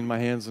got to clean my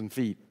hands and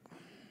feet.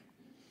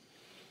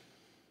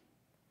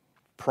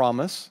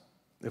 Promise,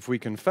 if we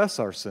confess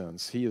our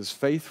sins, He is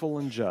faithful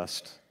and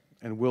just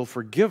and will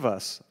forgive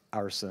us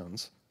our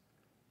sins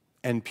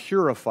and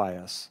purify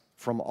us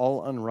from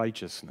all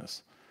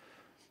unrighteousness.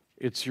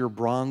 It's your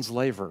bronze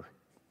laver.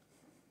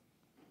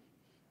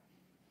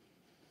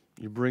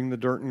 You bring the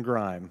dirt and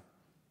grime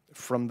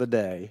from the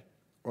day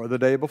or the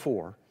day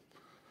before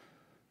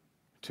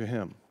to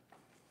Him.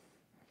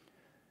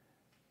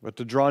 But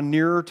to draw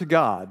nearer to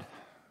God,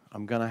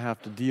 I'm going to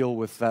have to deal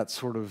with that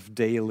sort of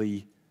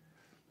daily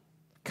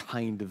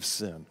kind of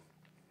sin.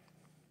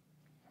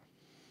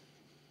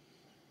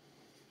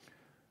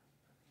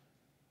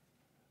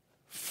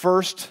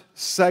 First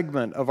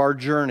segment of our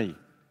journey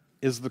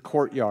is the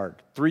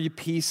courtyard. 3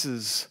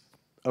 pieces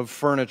of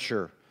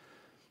furniture.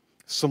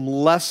 Some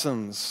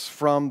lessons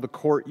from the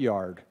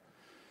courtyard.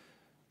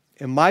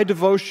 In my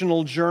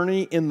devotional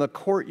journey in the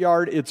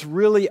courtyard, it's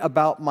really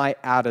about my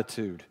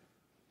attitude.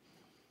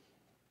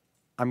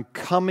 I'm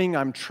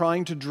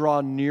trying to draw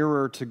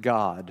nearer to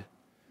God.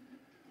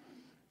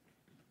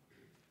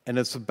 And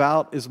it's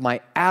about, is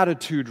my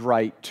attitude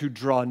right to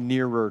draw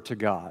nearer to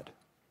God?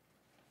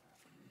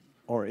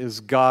 Or is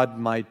God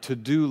my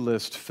to-do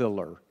list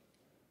filler?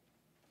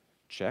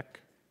 Check,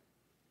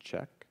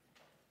 check,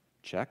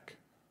 check.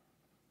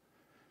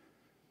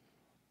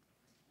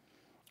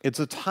 It's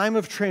a time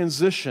of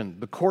transition.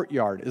 The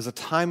courtyard is a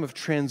time of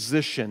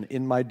transition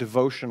in my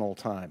devotional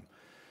time.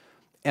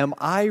 Am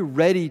I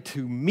ready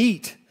to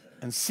meet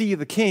and see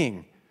the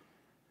King?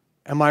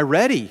 Am I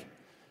ready?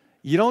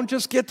 You don't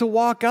just get to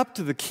walk up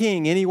to the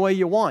King any way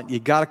you want. You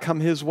got to come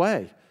His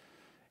way.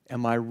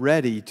 Am I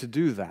ready to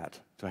do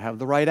that? To have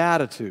the right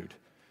attitude?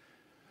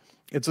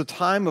 It's a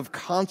time of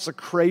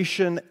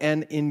consecration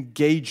and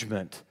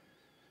engagement.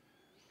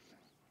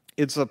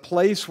 It's a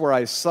place where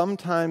I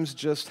sometimes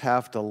just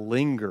have to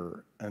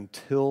linger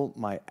until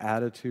my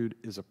attitude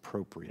is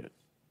appropriate.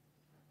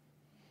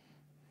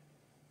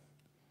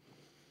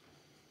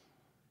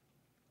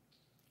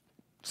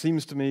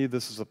 Seems to me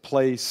this is a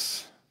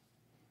place,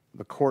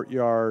 the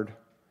courtyard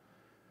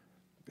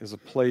is a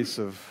place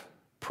of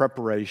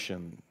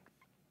preparation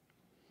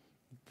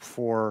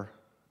before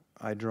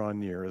I draw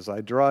near. As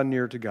I draw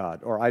near to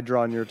God, or I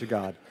draw near to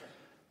God,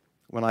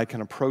 when I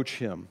can approach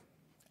Him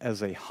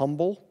as a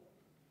humble,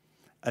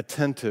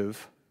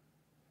 attentive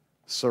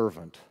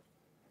servant,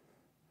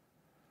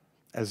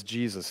 as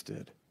Jesus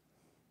did.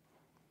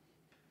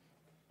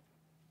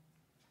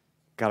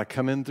 Got to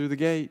come in through the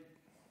gate.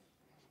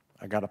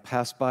 I got to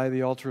pass by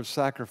the altar of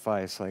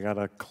sacrifice. I got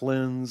to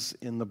cleanse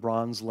in the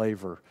bronze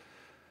laver.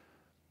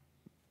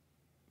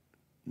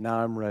 Now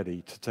I'm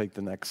ready to take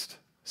the next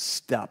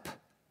step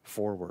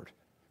forward.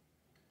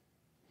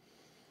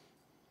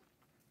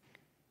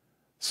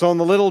 So in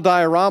the little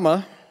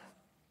diorama,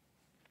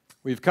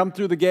 We've come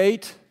through the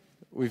gate.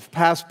 We've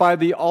passed by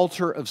the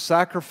altar of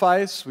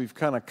sacrifice. We've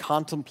kind of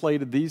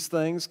contemplated these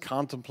things,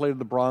 contemplated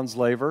the bronze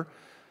laver.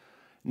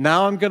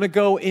 Now I'm going to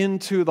go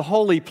into the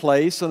holy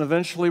place, and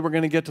eventually we're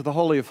going to get to the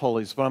Holy of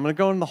Holies, but I'm going to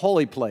go in the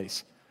holy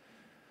place.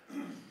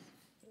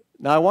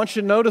 Now I want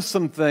you to notice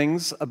some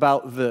things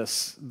about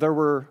this. There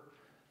were,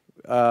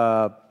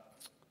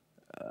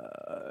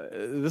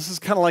 this is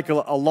kind of like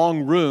a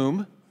long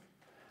room,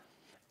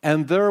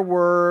 and there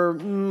were,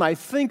 I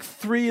think,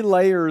 3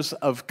 layers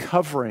of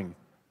covering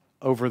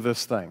over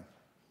this thing.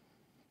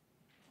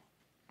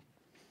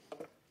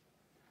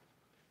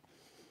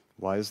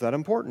 Why is that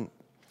important?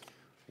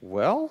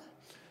 Well,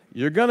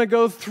 you're going to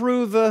go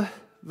through the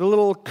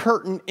little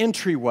curtain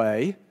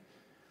entryway,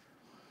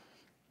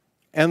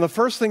 and the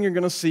first thing you're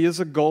going to see is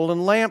a golden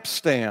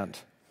lampstand.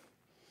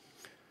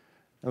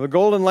 Now, the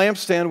golden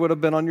lampstand would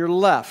have been on your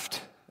left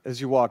as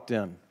you walked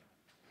in.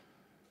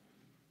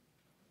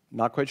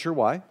 Not quite sure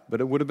why,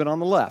 but it would have been on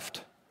the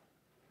left.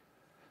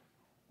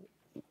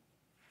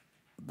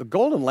 The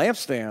golden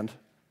lampstand,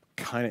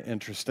 kind of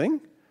interesting.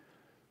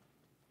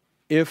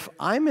 If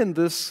I'm in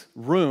this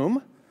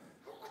room,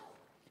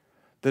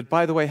 that,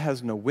 by the way,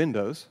 has no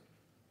windows,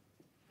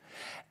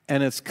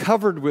 and it's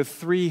covered with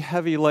 3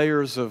 heavy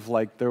layers of,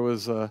 like, there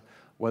was a,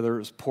 whether it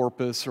was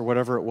porpoise or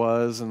whatever it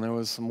was, and there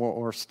was some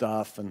more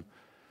stuff, and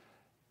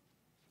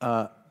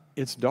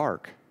it's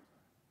dark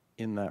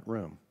in that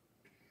room.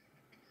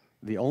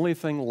 The only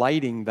thing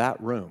lighting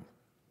that room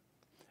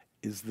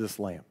is this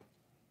lamp.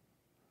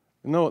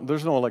 No,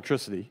 there's no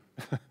electricity,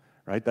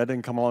 right? That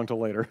didn't come along till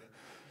later.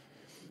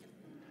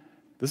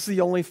 This is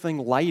the only thing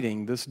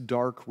lighting this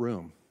dark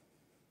room,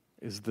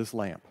 is this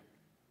lamp.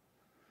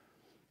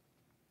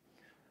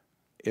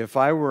 If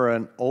I were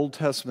an Old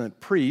Testament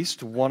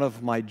priest, one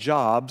of my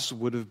jobs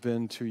would have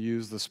been to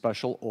use the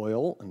special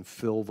oil and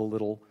fill the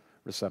little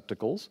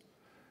receptacles,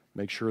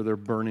 make sure they're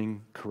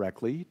burning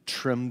correctly,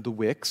 trim the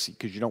wicks,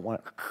 because you don't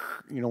want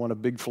a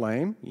big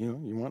flame, you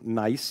want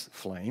nice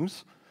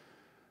flames,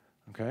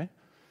 okay?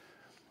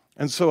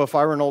 And so if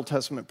I were an Old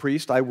Testament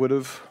priest, I would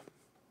have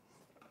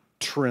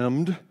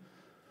trimmed,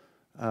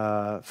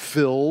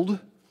 filled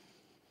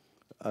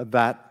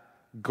that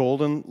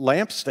golden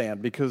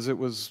lampstand, because it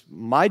was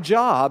my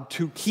job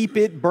to keep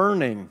it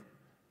burning.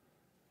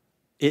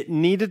 It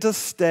needed to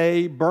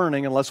stay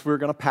burning unless we were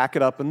going to pack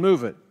it up and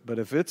move it. But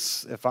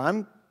if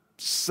I'm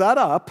set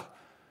up,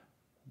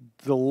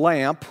 the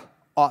lamp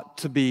ought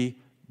to be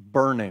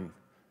burning.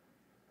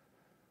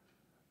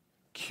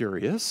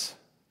 Curious.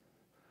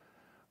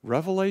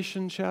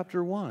 Revelation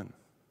chapter 1.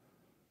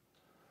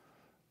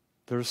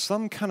 There's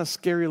some kind of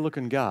scary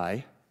looking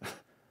guy.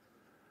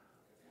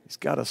 He's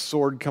got a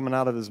sword coming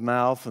out of his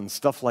mouth and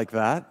stuff like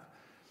that.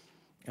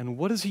 And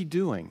what is he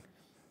doing?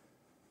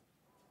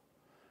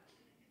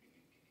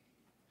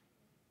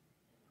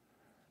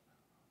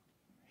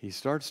 He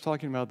starts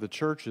talking about the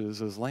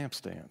churches as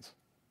lampstands.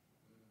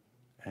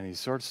 And he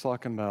starts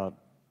talking about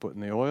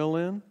putting the oil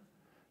in,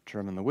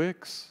 trimming the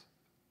wicks.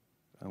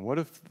 And what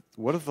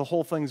if the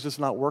whole thing's just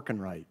not working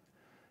right?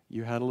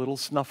 You had a little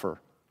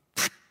snuffer,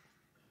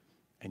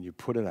 and you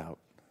put it out.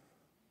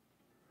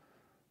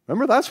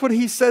 Remember, that's what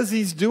he says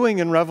he's doing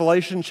in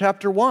Revelation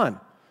chapter 1.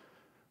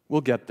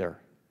 We'll get there.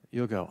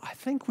 You'll go, I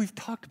think we've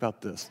talked about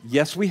this.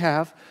 Yes, we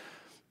have.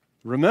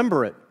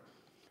 Remember it.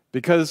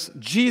 Because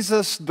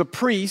Jesus, the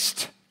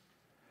priest,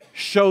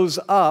 shows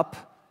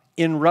up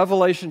in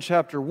Revelation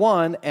chapter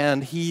 1,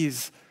 and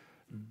he's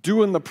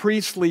doing the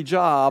priestly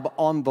job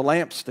on the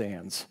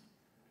lampstands.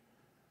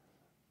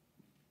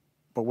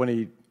 But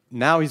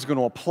now he's going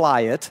to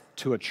apply it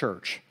to a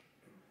church.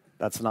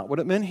 That's not what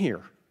it meant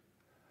here.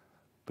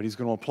 But he's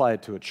going to apply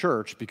it to a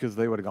church, because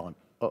they would have gone,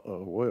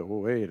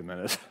 wait a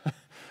minute.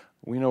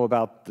 We know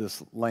about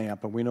this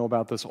lamp, and we know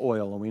about this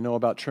oil, and we know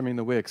about trimming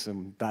the wicks,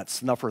 and that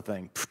snuffer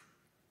thing.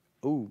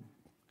 Ooh.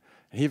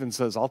 And he even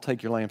says, I'll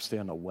take your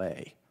lampstand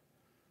away.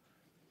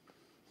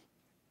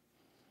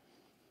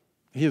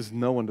 He is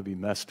no one to be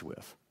messed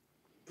with.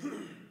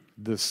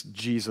 This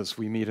Jesus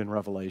we meet in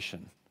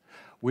Revelation,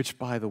 which,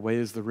 by the way,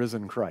 is the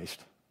risen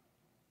Christ.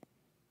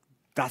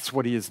 That's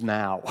what he is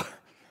now.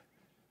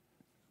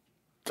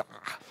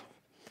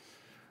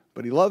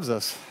 But he loves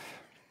us.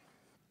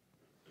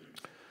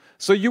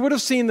 So you would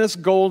have seen this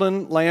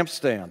golden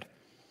lampstand.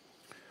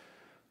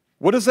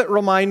 What does that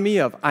remind me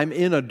of? I'm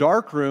in a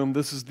dark room.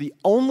 This is the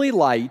only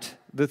light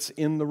that's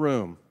in the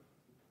room.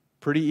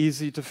 Pretty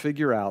easy to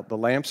figure out. The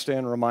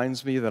lampstand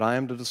reminds me that I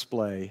am to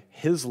display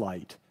his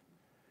light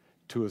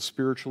to a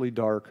spiritually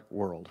dark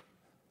world.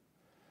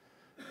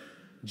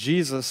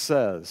 Jesus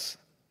says,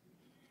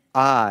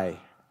 I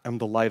am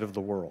the light of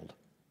the world.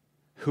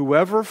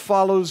 Whoever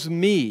follows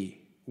me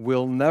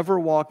will never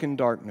walk in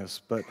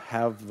darkness, but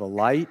have the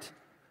light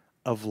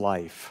of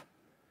life.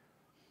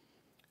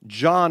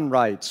 John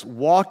writes,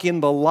 walk in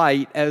the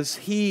light as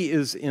he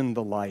is in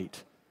the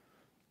light.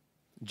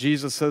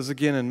 Jesus says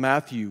again in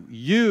Matthew,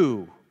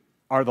 you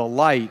are the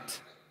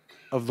light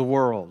of the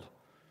world.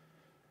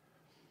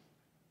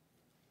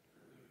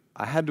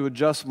 I had to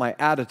adjust my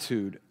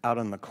attitude out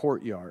in the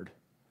courtyard.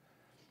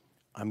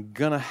 I'm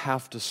going to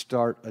have to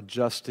start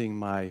adjusting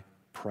my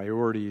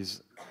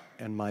priorities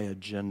and my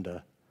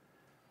agenda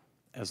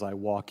as I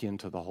walk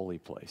into the holy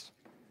place.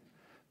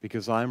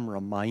 Because I'm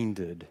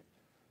reminded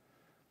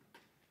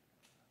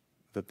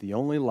that the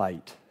only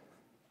light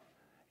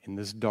in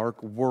this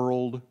dark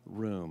world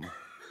room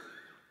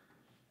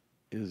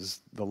is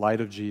the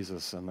light of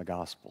Jesus and the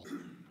gospel.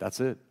 That's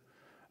it.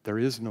 There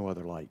is no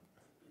other light.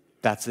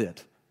 That's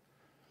it.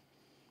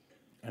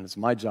 And it's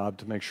my job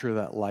to make sure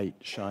that light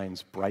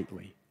shines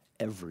brightly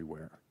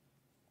everywhere,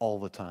 all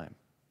the time.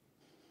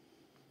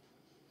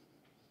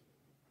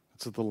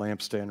 That's what the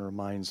lampstand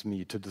reminds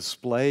me, to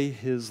display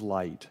his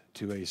light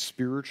to a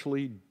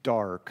spiritually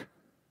dark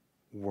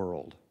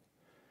world.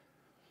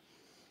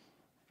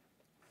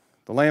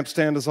 The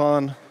lampstand is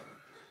on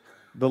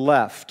the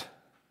left.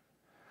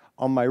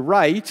 On my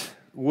right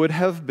would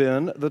have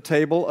been the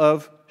table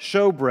of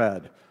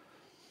showbread.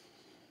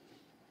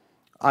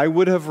 I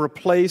would have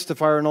replaced,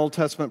 if I were an Old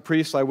Testament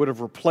priest, I would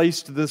have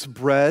replaced this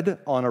bread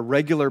on a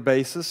regular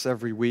basis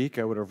every week.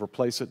 I would have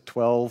replaced it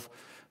 12.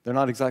 They're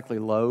not exactly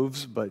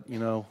loaves, but,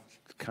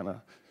 kind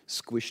of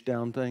squished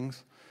down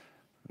things.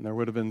 And there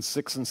would have been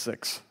 6 and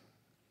 6.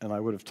 And I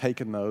would have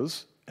taken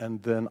those,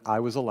 and then I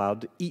was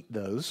allowed to eat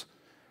those.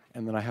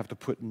 And then I have to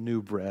put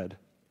new bread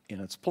in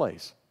its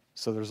place.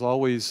 So there's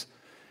always,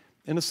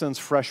 in a sense,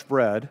 fresh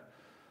bread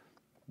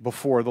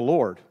before the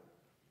Lord.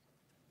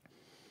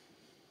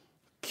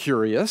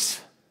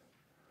 Curious,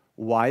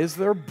 why is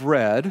there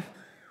bread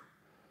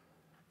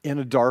in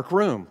a dark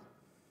room?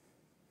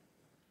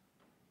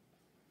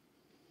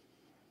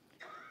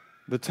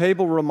 The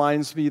table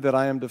reminds me that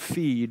I am to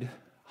feed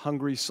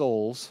hungry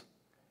souls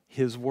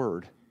his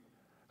word.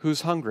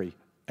 Who's hungry?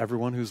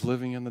 Everyone who's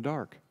living in the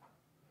dark.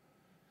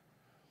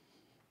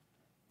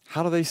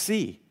 How do they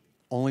see?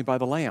 Only by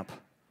the lamp.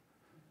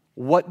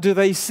 What do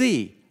they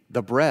see?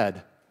 The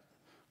bread.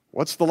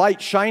 What's the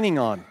light shining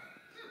on?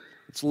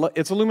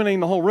 It's illuminating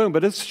the whole room,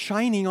 but it's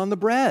shining on the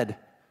bread.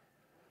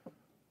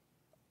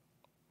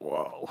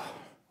 Whoa,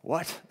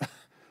 what?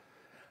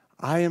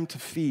 I am to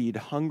feed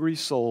hungry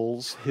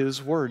souls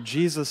his word.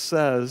 Jesus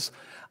says,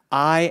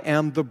 I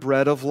am the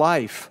bread of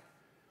life.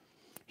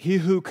 He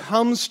who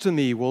comes to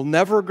me will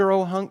never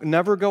go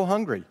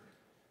hungry.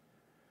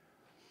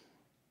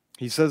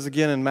 He says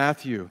again in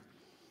Matthew,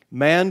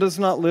 man does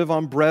not live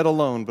on bread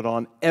alone, but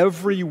on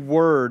every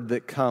word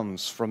that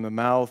comes from the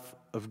mouth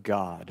of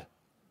God.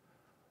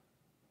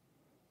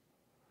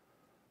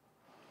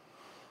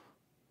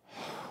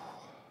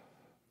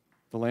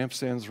 The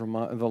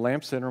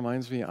lampstand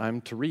reminds me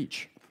I'm to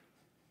reach.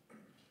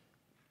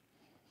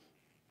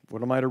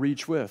 What am I to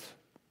reach with?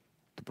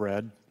 The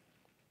bread,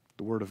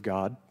 the Word of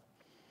God,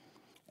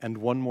 and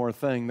one more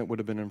thing that would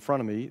have been in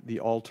front of me, the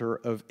altar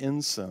of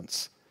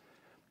incense.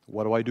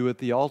 What do I do at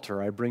the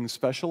altar? I bring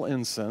special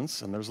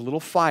incense, and there's a little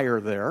fire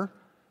there,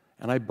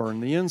 and I burn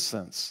the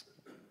incense.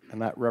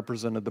 And that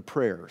represented the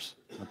prayers.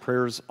 The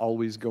prayers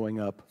always going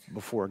up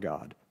before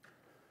God.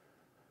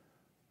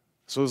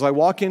 So as I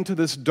walk into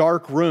this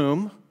dark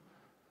room,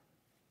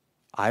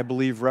 I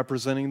believe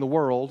representing the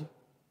world,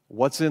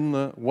 what's in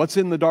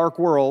the dark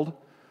world?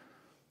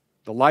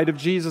 The light of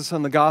Jesus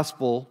and the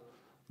gospel,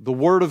 the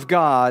Word of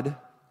God.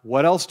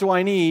 What else do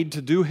I need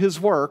to do His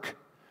work?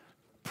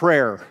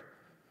 Prayer.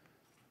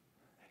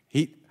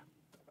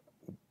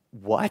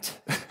 What?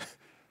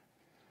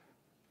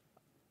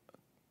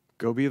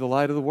 Go be the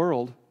light of the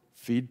world.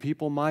 Feed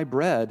people my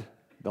bread.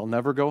 They'll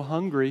never go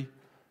hungry.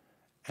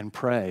 And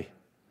pray.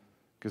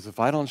 Because if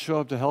I don't show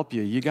up to help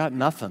you, you got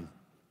nothing.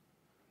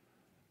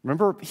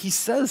 Remember, he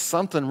says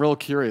something real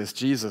curious,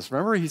 Jesus.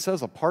 Remember, he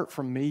says, apart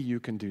from me, you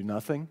can do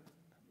nothing.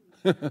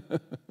 Do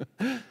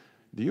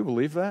you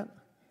believe that?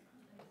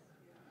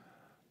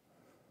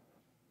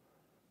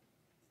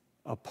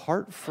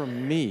 Apart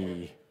from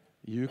me,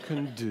 you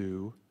can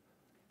do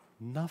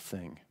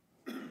nothing.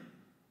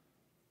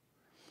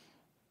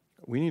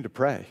 We need to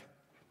pray.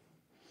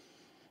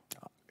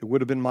 It would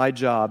have been my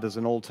job as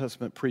an Old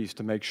Testament priest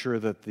to make sure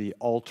that the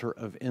altar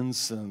of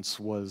incense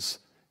was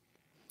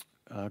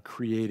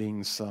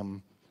creating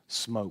some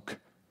smoke,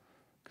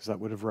 because that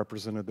would have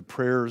represented the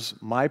prayers,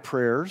 my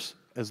prayers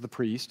as the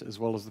priest, as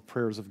well as the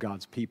prayers of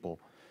God's people,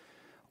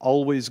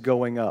 always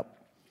going up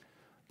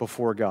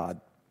before God.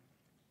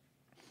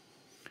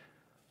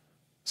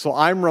 So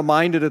I'm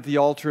reminded at the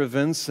altar of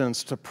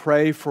incense to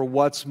pray for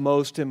what's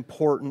most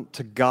important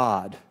to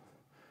God.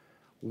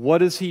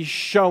 What is He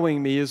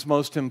showing me is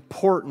most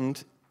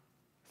important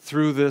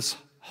through this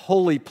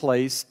holy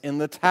place in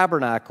the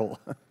tabernacle?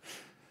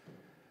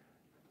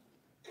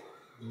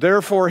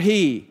 Therefore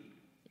He,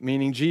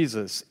 meaning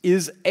Jesus,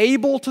 is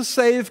able to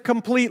save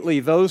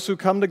completely those who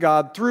come to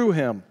God through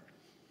Him,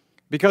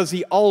 because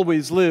He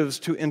always lives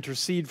to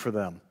intercede for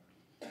them.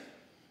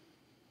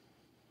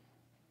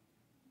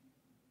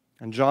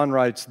 And John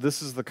writes,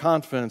 this is the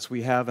confidence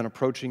we have in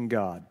approaching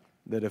God,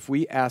 that if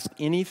we ask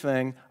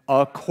anything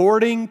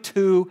according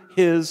to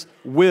His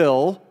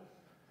will,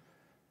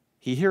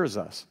 He hears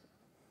us.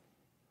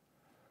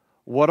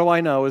 What do I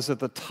know is at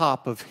the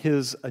top of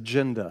His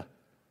agenda?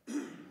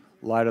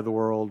 light of the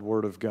world,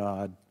 Word of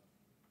God,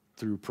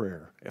 through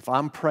prayer. If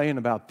I'm praying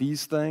about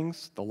these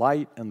things, the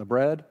light and the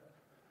bread,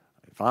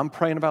 if I'm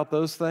praying about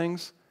those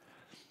things,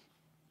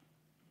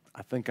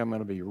 I think I'm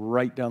going to be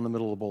right down the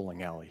middle of the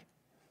bowling alley.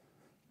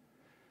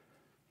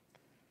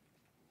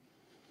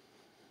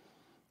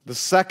 The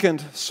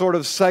second sort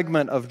of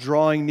segment of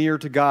drawing near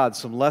to God,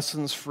 some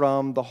lessons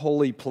from the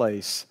holy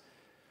place.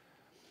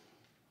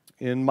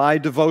 In my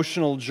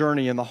devotional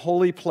journey in the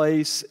holy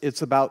place,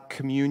 it's about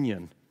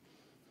communion.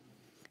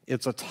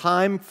 It's a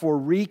time for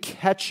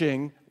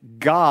recatching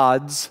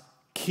God's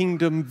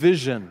kingdom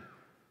vision.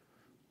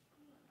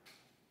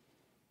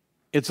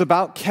 It's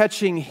about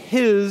catching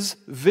His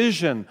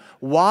vision.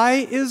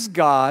 Why did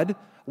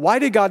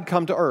God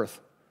come to earth?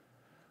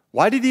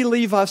 Why did He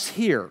leave us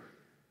here?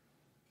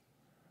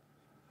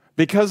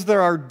 Because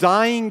there are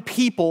dying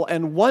people,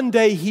 and one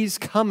day He's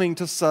coming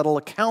to settle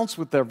accounts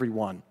with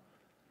everyone.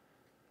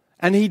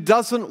 And He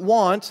doesn't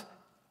want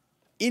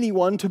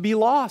anyone to be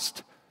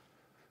lost,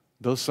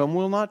 though some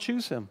will not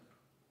choose Him.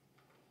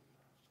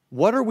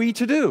 What are we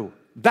to do?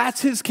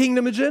 That's His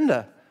kingdom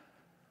agenda.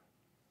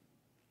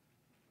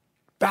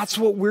 That's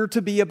what we're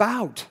to be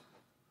about.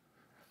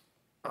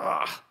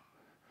 I'd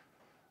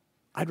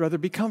rather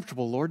be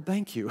comfortable, Lord.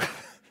 Thank you.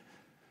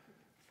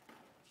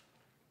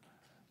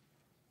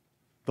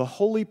 The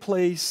holy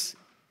place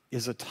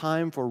is a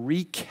time for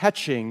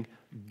recatching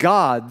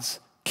God's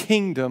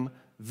kingdom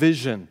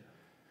vision.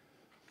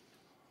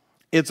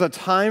 It's a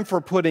time for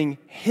putting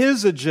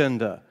His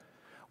agenda,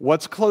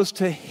 what's close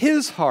to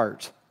His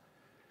heart,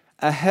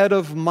 ahead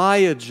of my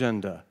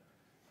agenda.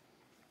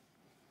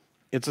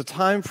 It's a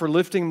time for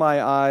lifting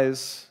my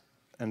eyes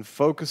and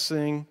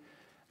focusing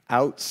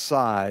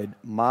outside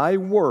my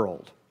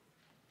world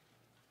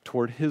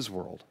toward His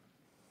world.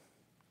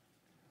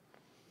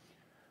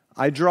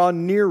 I draw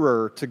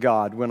nearer to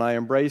God when I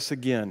embrace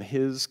again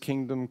His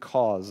kingdom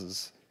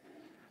causes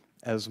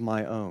as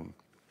my own.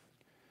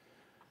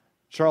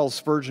 Charles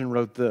Spurgeon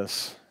wrote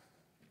this.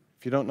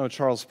 If you don't know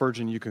Charles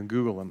Spurgeon, you can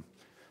Google him.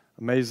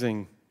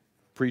 Amazing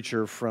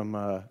preacher from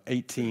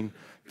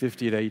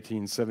 1850 to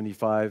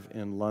 1875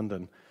 in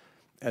London.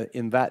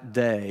 In that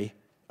day,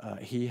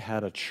 he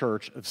had a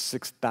church of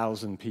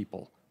 6,000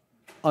 people,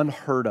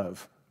 unheard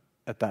of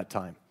at that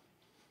time.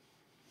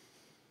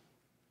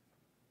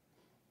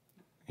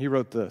 He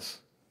wrote this.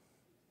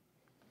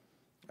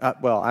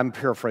 I'm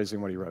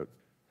paraphrasing what he wrote.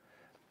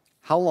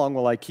 How long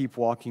will I keep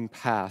walking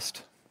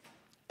past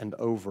and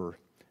over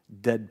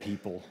dead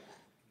people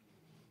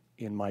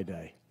in my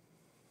day?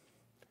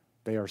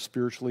 They are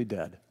spiritually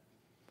dead.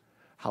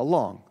 How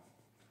long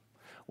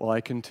will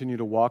I continue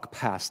to walk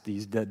past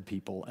these dead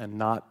people and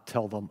not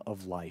tell them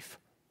of life?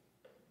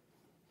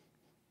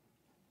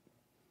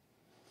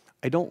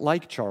 I don't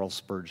like Charles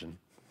Spurgeon.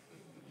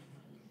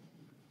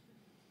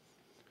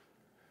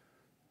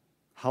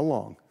 How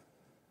long?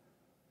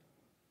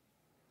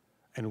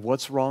 And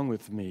what's wrong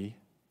with me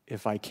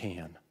if I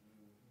can?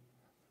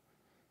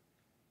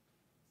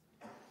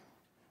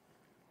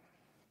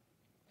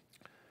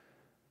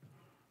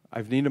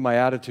 I've needed my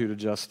attitude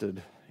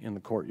adjusted in the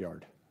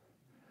courtyard.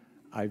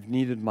 I've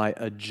needed my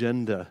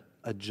agenda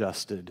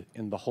adjusted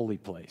in the holy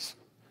place.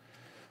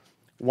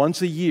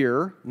 Once a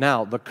year,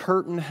 now the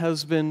curtain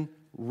has been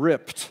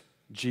ripped.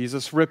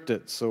 Jesus ripped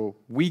it. So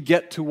we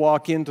get to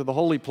walk into the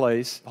holy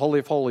place, Holy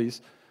of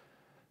Holies,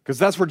 because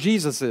that's where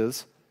Jesus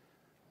is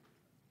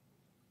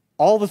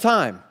all the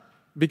time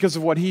because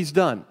of what He's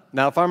done.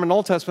 Now, if I'm an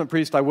Old Testament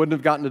priest, I wouldn't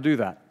have gotten to do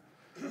that.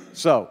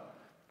 So,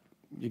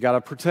 you got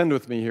to pretend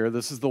with me here.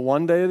 This is the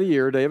one day of the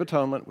year, Day of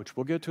Atonement, which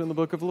we'll get to in the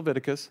book of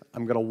Leviticus.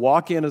 I'm going to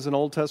walk in as an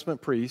Old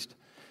Testament priest.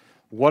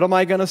 What am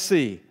I going to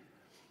see?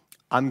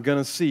 I'm going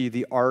to see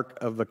the Ark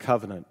of the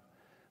Covenant.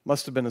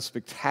 Must have been a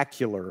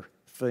spectacular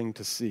thing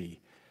to see.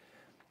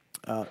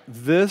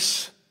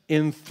 This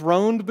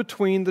enthroned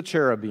between the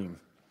cherubim,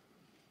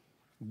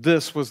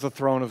 this was the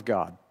throne of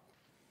God.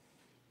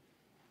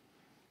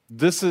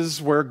 This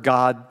is where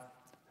God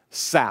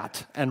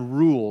sat and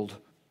ruled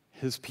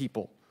His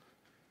people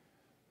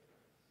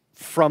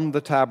from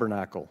the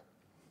tabernacle.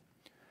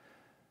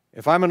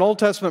 If I'm an Old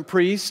Testament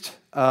priest,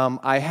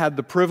 I had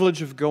the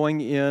privilege of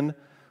going in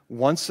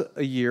once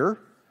a year.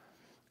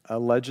 A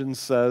legend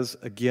says,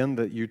 again,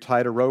 that you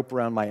tied a rope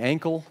around my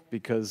ankle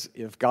because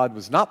if God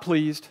was not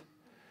pleased,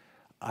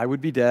 I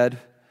would be dead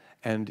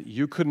and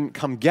you couldn't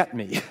come get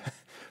me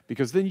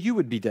because then you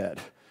would be dead.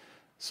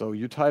 So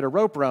you tied a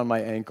rope around my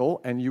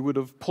ankle and you would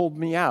have pulled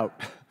me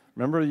out.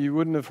 Remember, you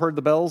wouldn't have heard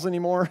the bells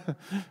anymore?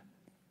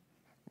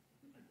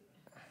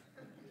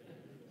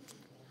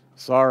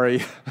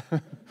 Sorry.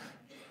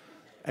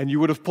 And you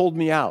would have pulled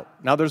me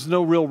out. Now, there's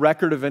no real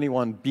record of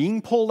anyone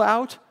being pulled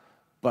out,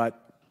 but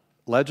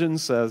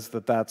legend says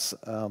that that's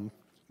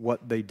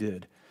what they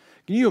did.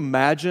 Can you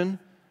imagine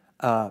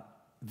I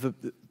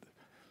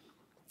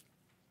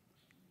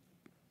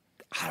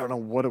don't know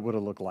what it would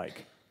have looked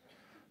like.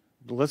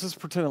 Let's just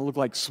pretend it looked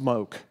like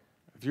smoke.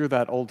 If you're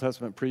that Old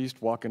Testament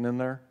priest walking in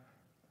there,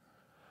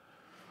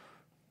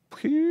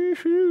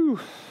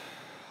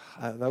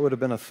 that would have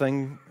been a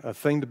thing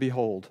to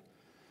behold.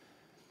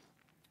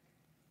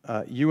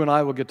 you and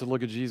I will get to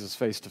look at Jesus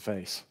face to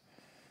face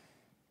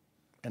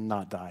and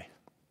not die,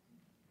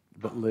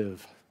 but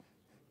live.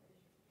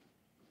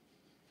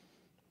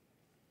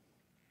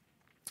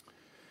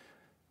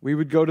 We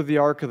would go to the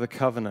Ark of the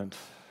Covenant,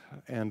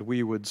 and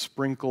we would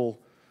sprinkle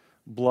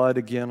blood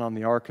again on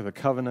the Ark of the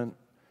Covenant,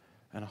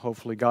 and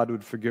hopefully God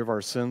would forgive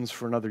our sins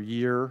for another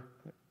year,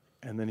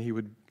 and then he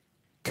would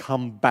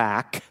come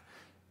back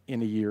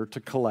in a year to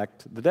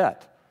collect the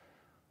debt.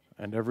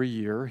 And every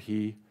year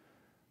he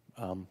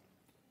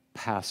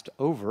passed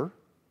over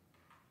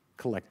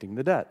collecting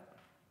the debt.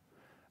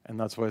 And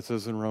that's why it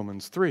says in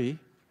Romans 3,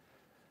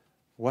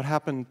 what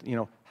happened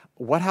to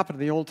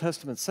the Old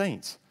Testament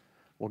saints?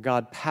 Well,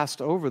 God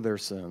passed over their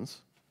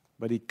sins,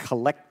 but he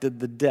collected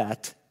the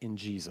debt in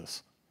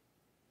Jesus.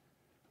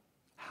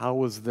 How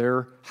was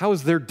their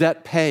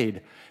debt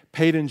paid?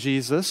 Paid in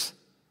Jesus.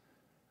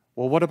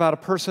 Well, what about a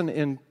person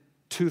in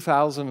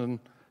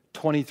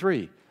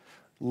 2023?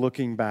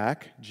 Looking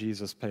back,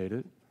 Jesus paid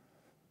it.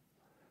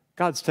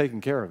 God's taking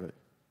care of it.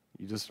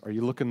 Are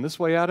you looking this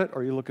way at it,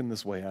 or are you looking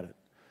this way at it?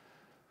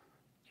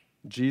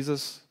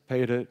 Jesus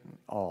paid it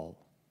all.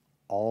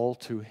 All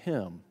to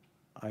him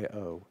I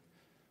owe.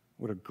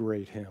 What a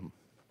great hymn.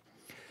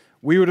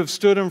 We would have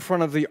stood in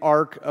front of the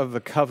Ark of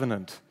the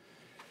Covenant.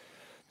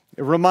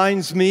 It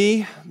reminds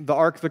me, the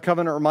Ark of the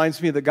Covenant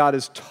reminds me that God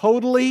is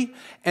totally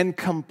and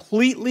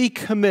completely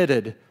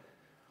committed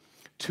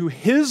to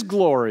his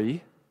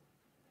glory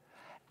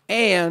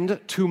and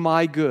to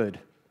my good.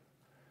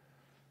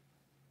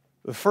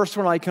 The first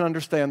one I can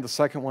understand, the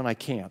second one I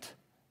can't.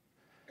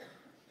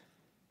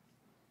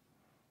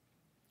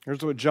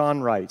 Here's what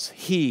John writes.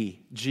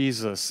 He,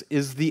 Jesus,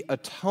 is the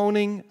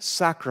atoning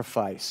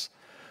sacrifice,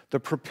 the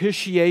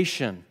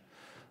propitiation.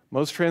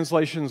 Most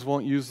translations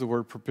won't use the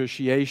word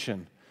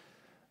propitiation.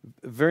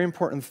 A very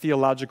important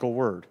theological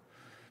word.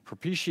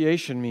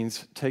 Propitiation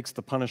means takes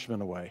the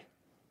punishment away.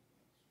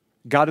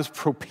 God is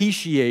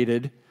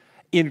propitiated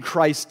in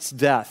Christ's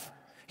death.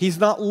 He's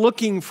not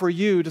looking for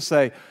you to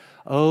say,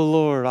 oh,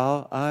 Lord,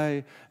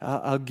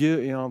 I'll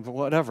give,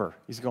 whatever.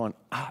 He's going,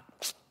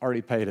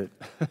 already paid it.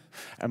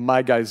 And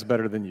my guy's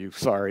better than you,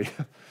 sorry.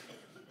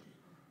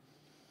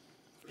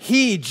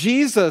 He,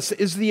 Jesus,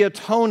 is the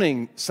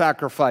atoning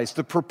sacrifice,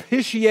 the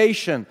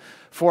propitiation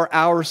for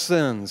our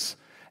sins.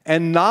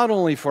 And not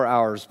only for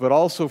ours, but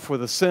also for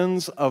the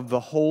sins of the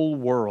whole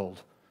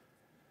world.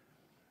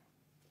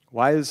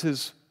 Why is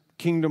his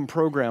kingdom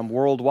program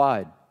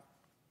worldwide?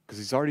 Because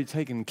he's already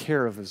taken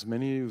care of as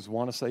many as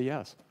want to say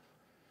yes.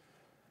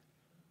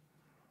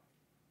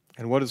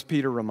 And what does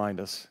Peter remind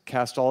us?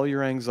 Cast all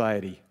your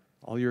anxiety,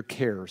 all your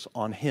cares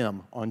on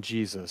him, on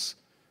Jesus.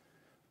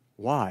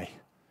 Why?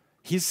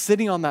 He's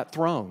sitting on that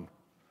throne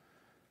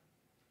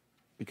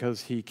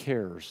because he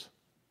cares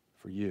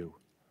for you.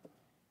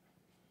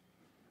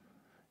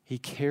 He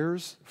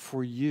cares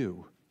for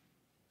you.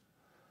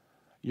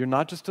 You're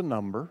not just a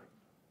number.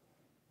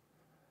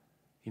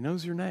 He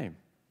knows your name.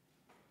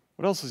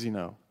 What else does he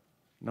know?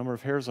 Number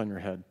of hairs on your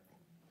head.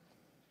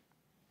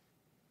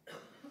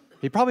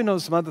 He probably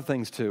knows some other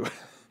things too.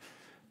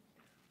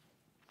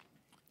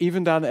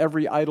 Even down to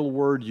every idle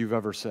word you've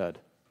ever said.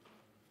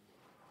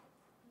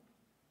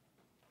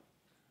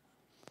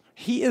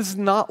 He is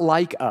not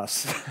like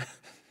us.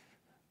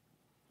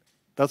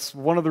 That's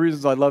one of the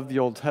reasons I love the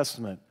Old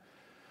Testament.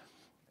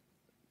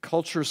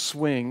 Culture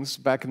swings.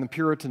 Back in the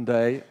Puritan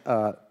day,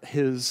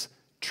 his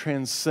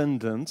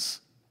transcendence,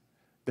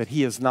 that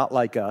he is not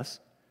like us,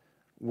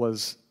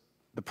 was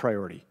the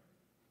priority.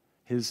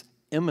 His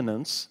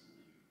immanence,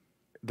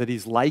 that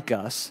he's like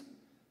us,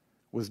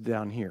 was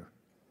down here.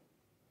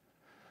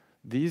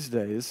 These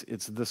days,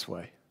 it's this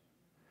way.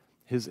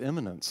 His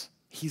immanence,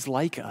 he's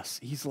like us.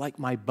 He's like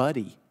my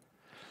buddy.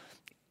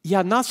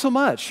 Yeah, not so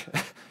much.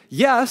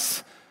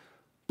 Yes,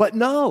 but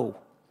no.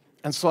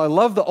 And so I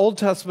love the Old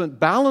Testament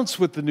balanced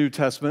with the New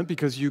Testament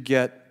because you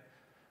get,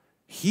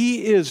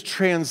 he is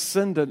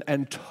transcendent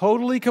and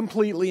totally,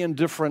 completely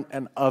indifferent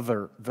and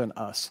other than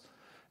us.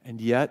 And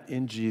yet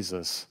in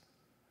Jesus,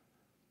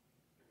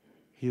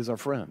 he is our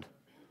friend.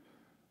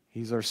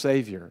 He's our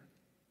Savior.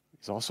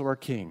 He's also our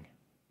King.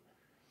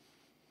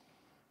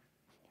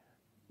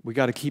 We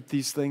got to keep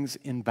these things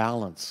in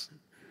balance.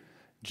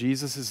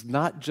 Jesus is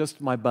not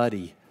just my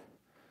buddy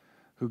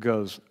who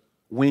goes,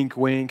 wink,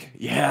 wink,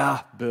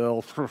 yeah,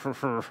 Bill,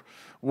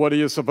 what are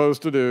you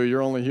supposed to do?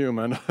 You're only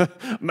human.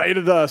 Made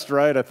of dust,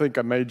 right? I think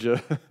I made you.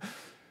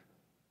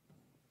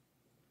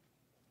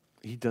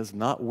 He does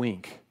not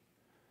wink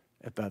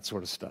at that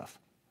sort of stuff.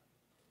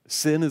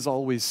 Sin is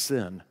always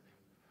sin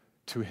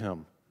to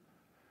him.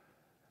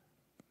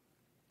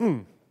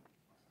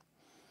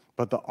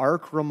 But the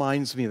ark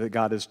reminds me that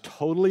God is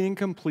totally and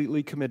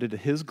completely committed to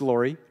his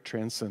glory,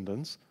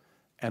 transcendence,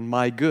 and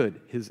my good,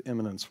 his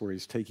immanence, where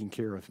he's taking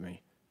care of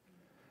me.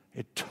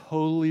 It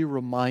totally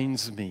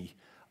reminds me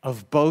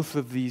of both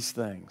of these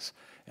things,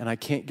 and I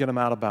can't get them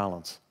out of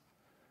balance.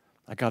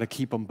 I got to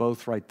keep them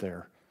both right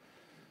there.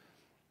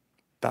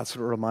 That's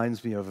what it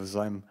reminds me of as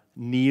I'm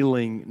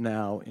kneeling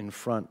now in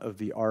front of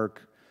the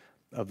Ark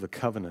of the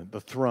Covenant,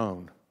 the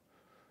throne,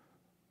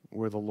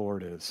 where the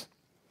Lord is.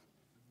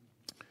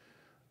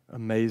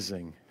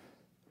 Amazing.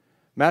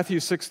 Matthew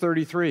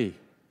 6:33.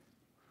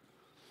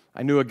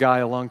 I knew a guy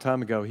a long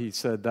time ago, he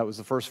said that was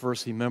the first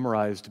verse he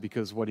memorized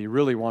because what he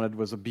really wanted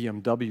was a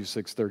BMW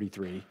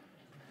 633.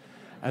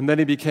 And then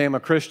he became a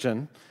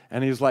Christian,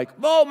 and he was like,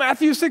 oh,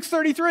 Matthew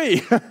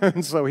 6:33.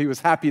 And so he was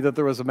happy that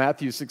there was a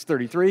Matthew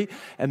 6:33,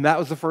 and that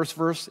was the first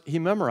verse he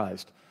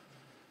memorized.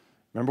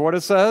 Remember what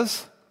it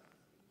says?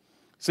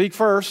 Seek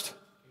first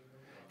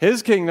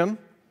His kingdom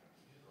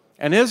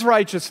and His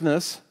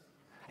righteousness,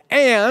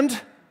 and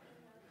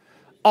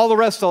all the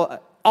rest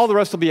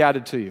will be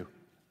added to you.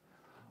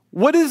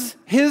 What is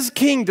His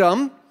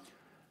kingdom?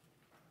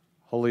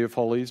 Holy of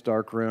Holies,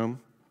 dark room,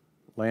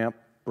 lamp,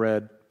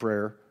 bread,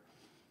 prayer.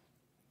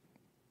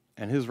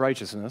 And His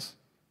righteousness,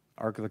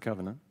 Ark of the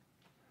Covenant.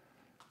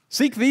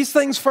 Seek these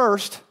things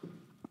first.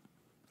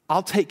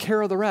 I'll take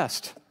care of the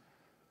rest.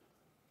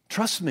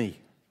 Trust me.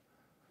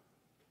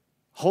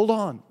 Hold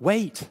on.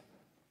 Wait.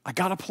 I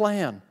got a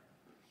plan.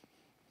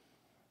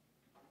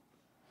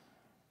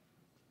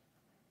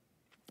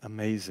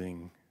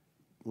 Amazing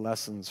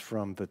lessons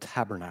from the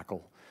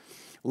tabernacle.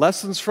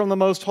 Lessons from the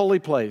most holy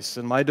place.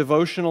 In my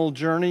devotional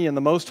journey in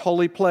the most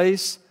holy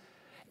place,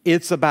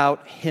 it's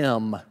about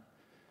Him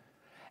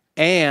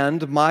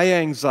and my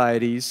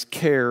anxieties,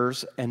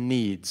 cares, and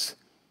needs.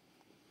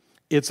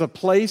 It's a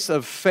place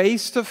of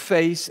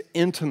face-to-face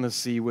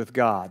intimacy with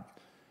God.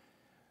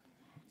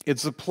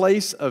 It's a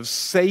place of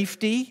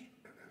safety.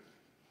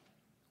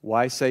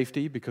 Why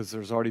safety? Because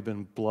there's already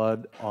been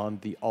blood on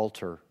the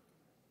altar.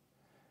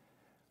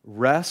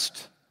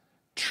 Rest,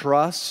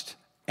 trust,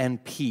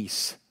 and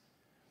peace,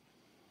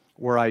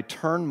 where I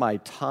turn my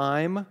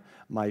time,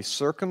 my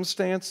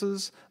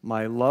circumstances,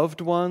 my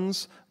loved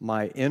ones,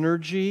 my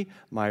energy,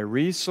 my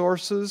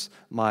resources,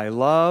 my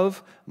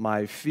love,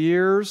 my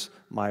fears,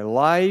 my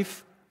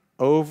life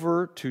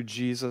over to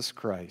Jesus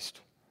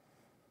Christ.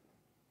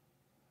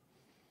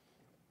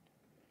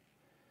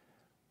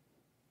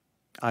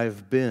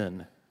 I've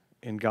been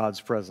in God's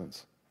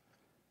presence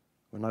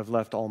when I've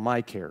left all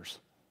my cares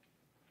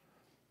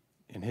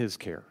in His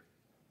care.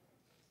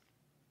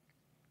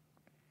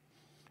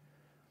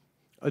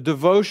 A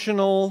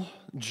devotional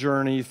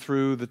journey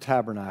through the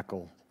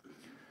tabernacle.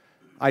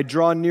 I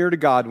draw near to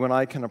God when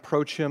I can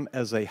approach Him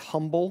as a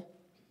humble,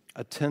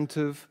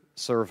 attentive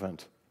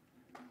servant,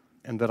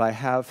 and that I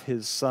have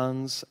His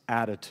Son's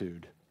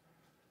attitude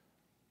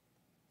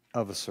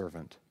of a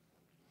servant.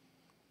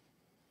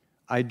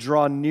 I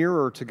draw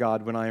nearer to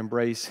God when I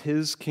embrace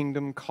His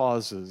kingdom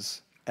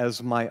causes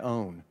as my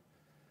own,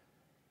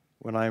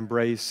 when I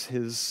embrace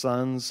His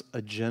Son's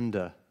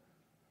agenda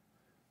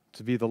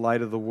to be the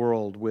light of the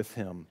world with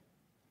Him,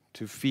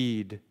 to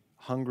feed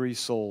hungry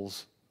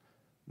souls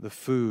the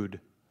food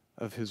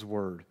of His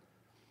Word,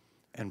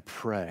 and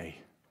pray.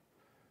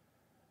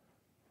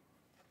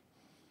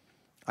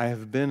 I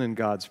have been in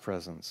God's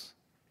presence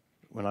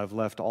when I've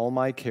left all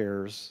my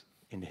cares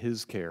in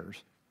His care,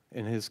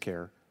 and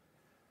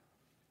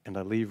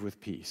I leave with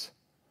peace.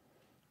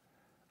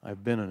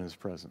 I've been in His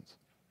presence.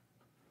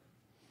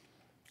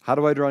 How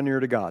do I draw near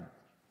to God?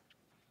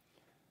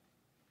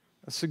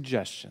 A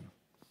suggestion.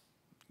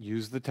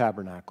 Use the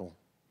tabernacle.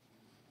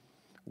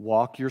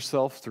 Walk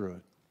yourself through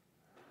it.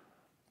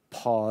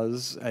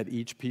 Pause at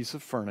each piece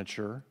of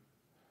furniture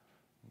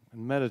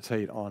and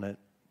meditate on it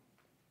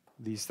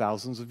these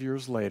thousands of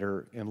years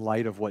later in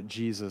light of what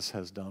Jesus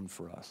has done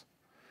for us.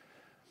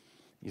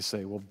 You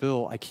say, well,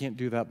 Bill, I can't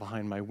do that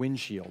behind my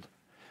windshield.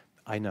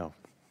 I know.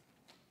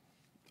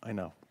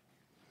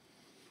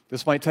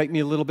 This might take me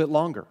a little bit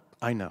longer.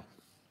 I know.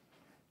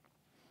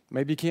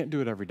 Maybe you can't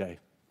do it every day.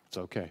 It's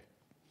okay.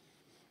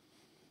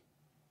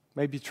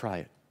 Maybe try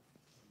it.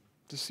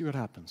 Just see what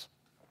happens.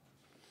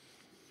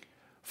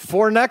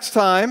 For next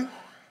time,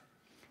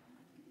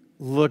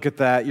 look at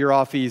that. You're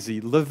off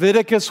easy.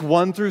 Leviticus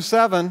 1 through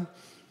 7.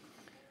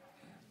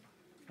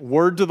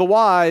 Word to the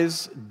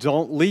wise,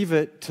 don't leave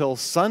it till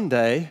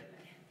Sunday.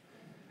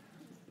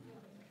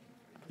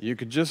 You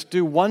could just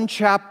do one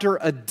chapter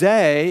a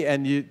day,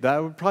 and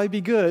that would probably be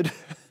good.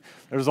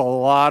 There's a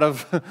lot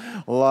of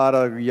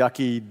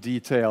yucky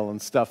detail and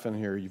stuff in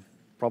here. You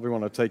probably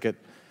want to take it,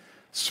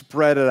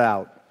 spread it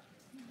out.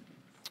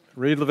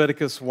 Read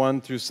Leviticus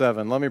 1 through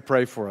 7. Let me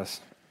pray for us.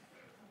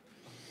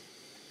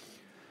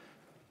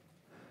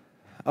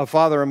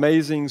 Father,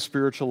 amazing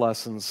spiritual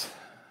lessons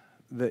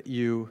that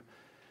you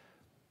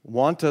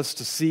want us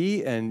to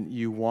see and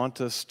you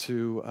want us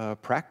to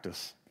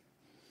practice.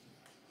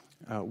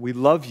 We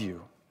love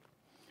you.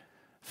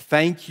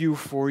 Thank you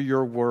for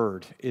your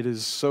word. It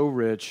is so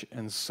rich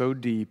and so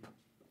deep.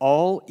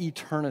 All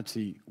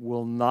eternity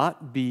will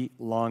not be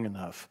long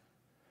enough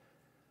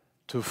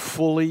to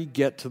fully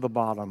get to the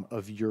bottom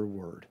of your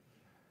word.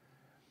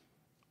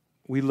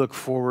 We look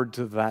forward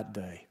to that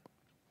day.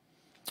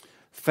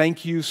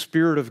 Thank you,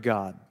 Spirit of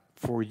God,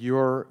 for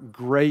your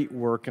great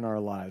work in our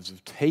lives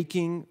of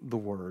taking the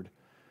word,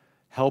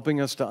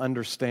 helping us to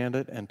understand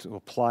it and to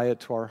apply it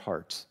to our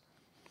hearts.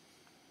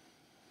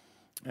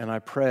 And I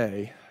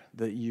pray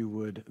that you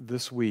would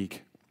this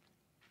week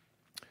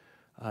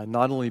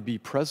not only be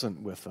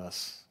present with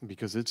us,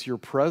 because it's your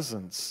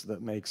presence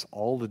that makes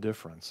all the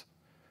difference,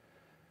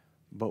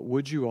 but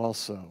would you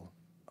also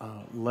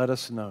let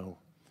us know,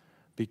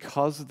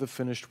 because of the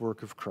finished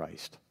work of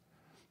Christ,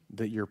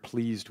 that you're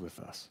pleased with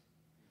us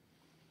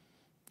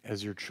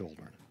as your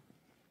children.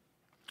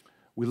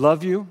 We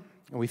love you,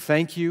 and we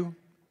thank you,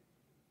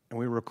 and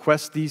we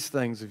request these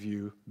things of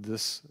you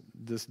this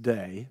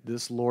day,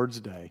 this Lord's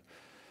Day,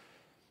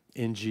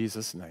 in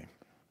Jesus' name.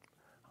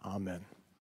 Amen.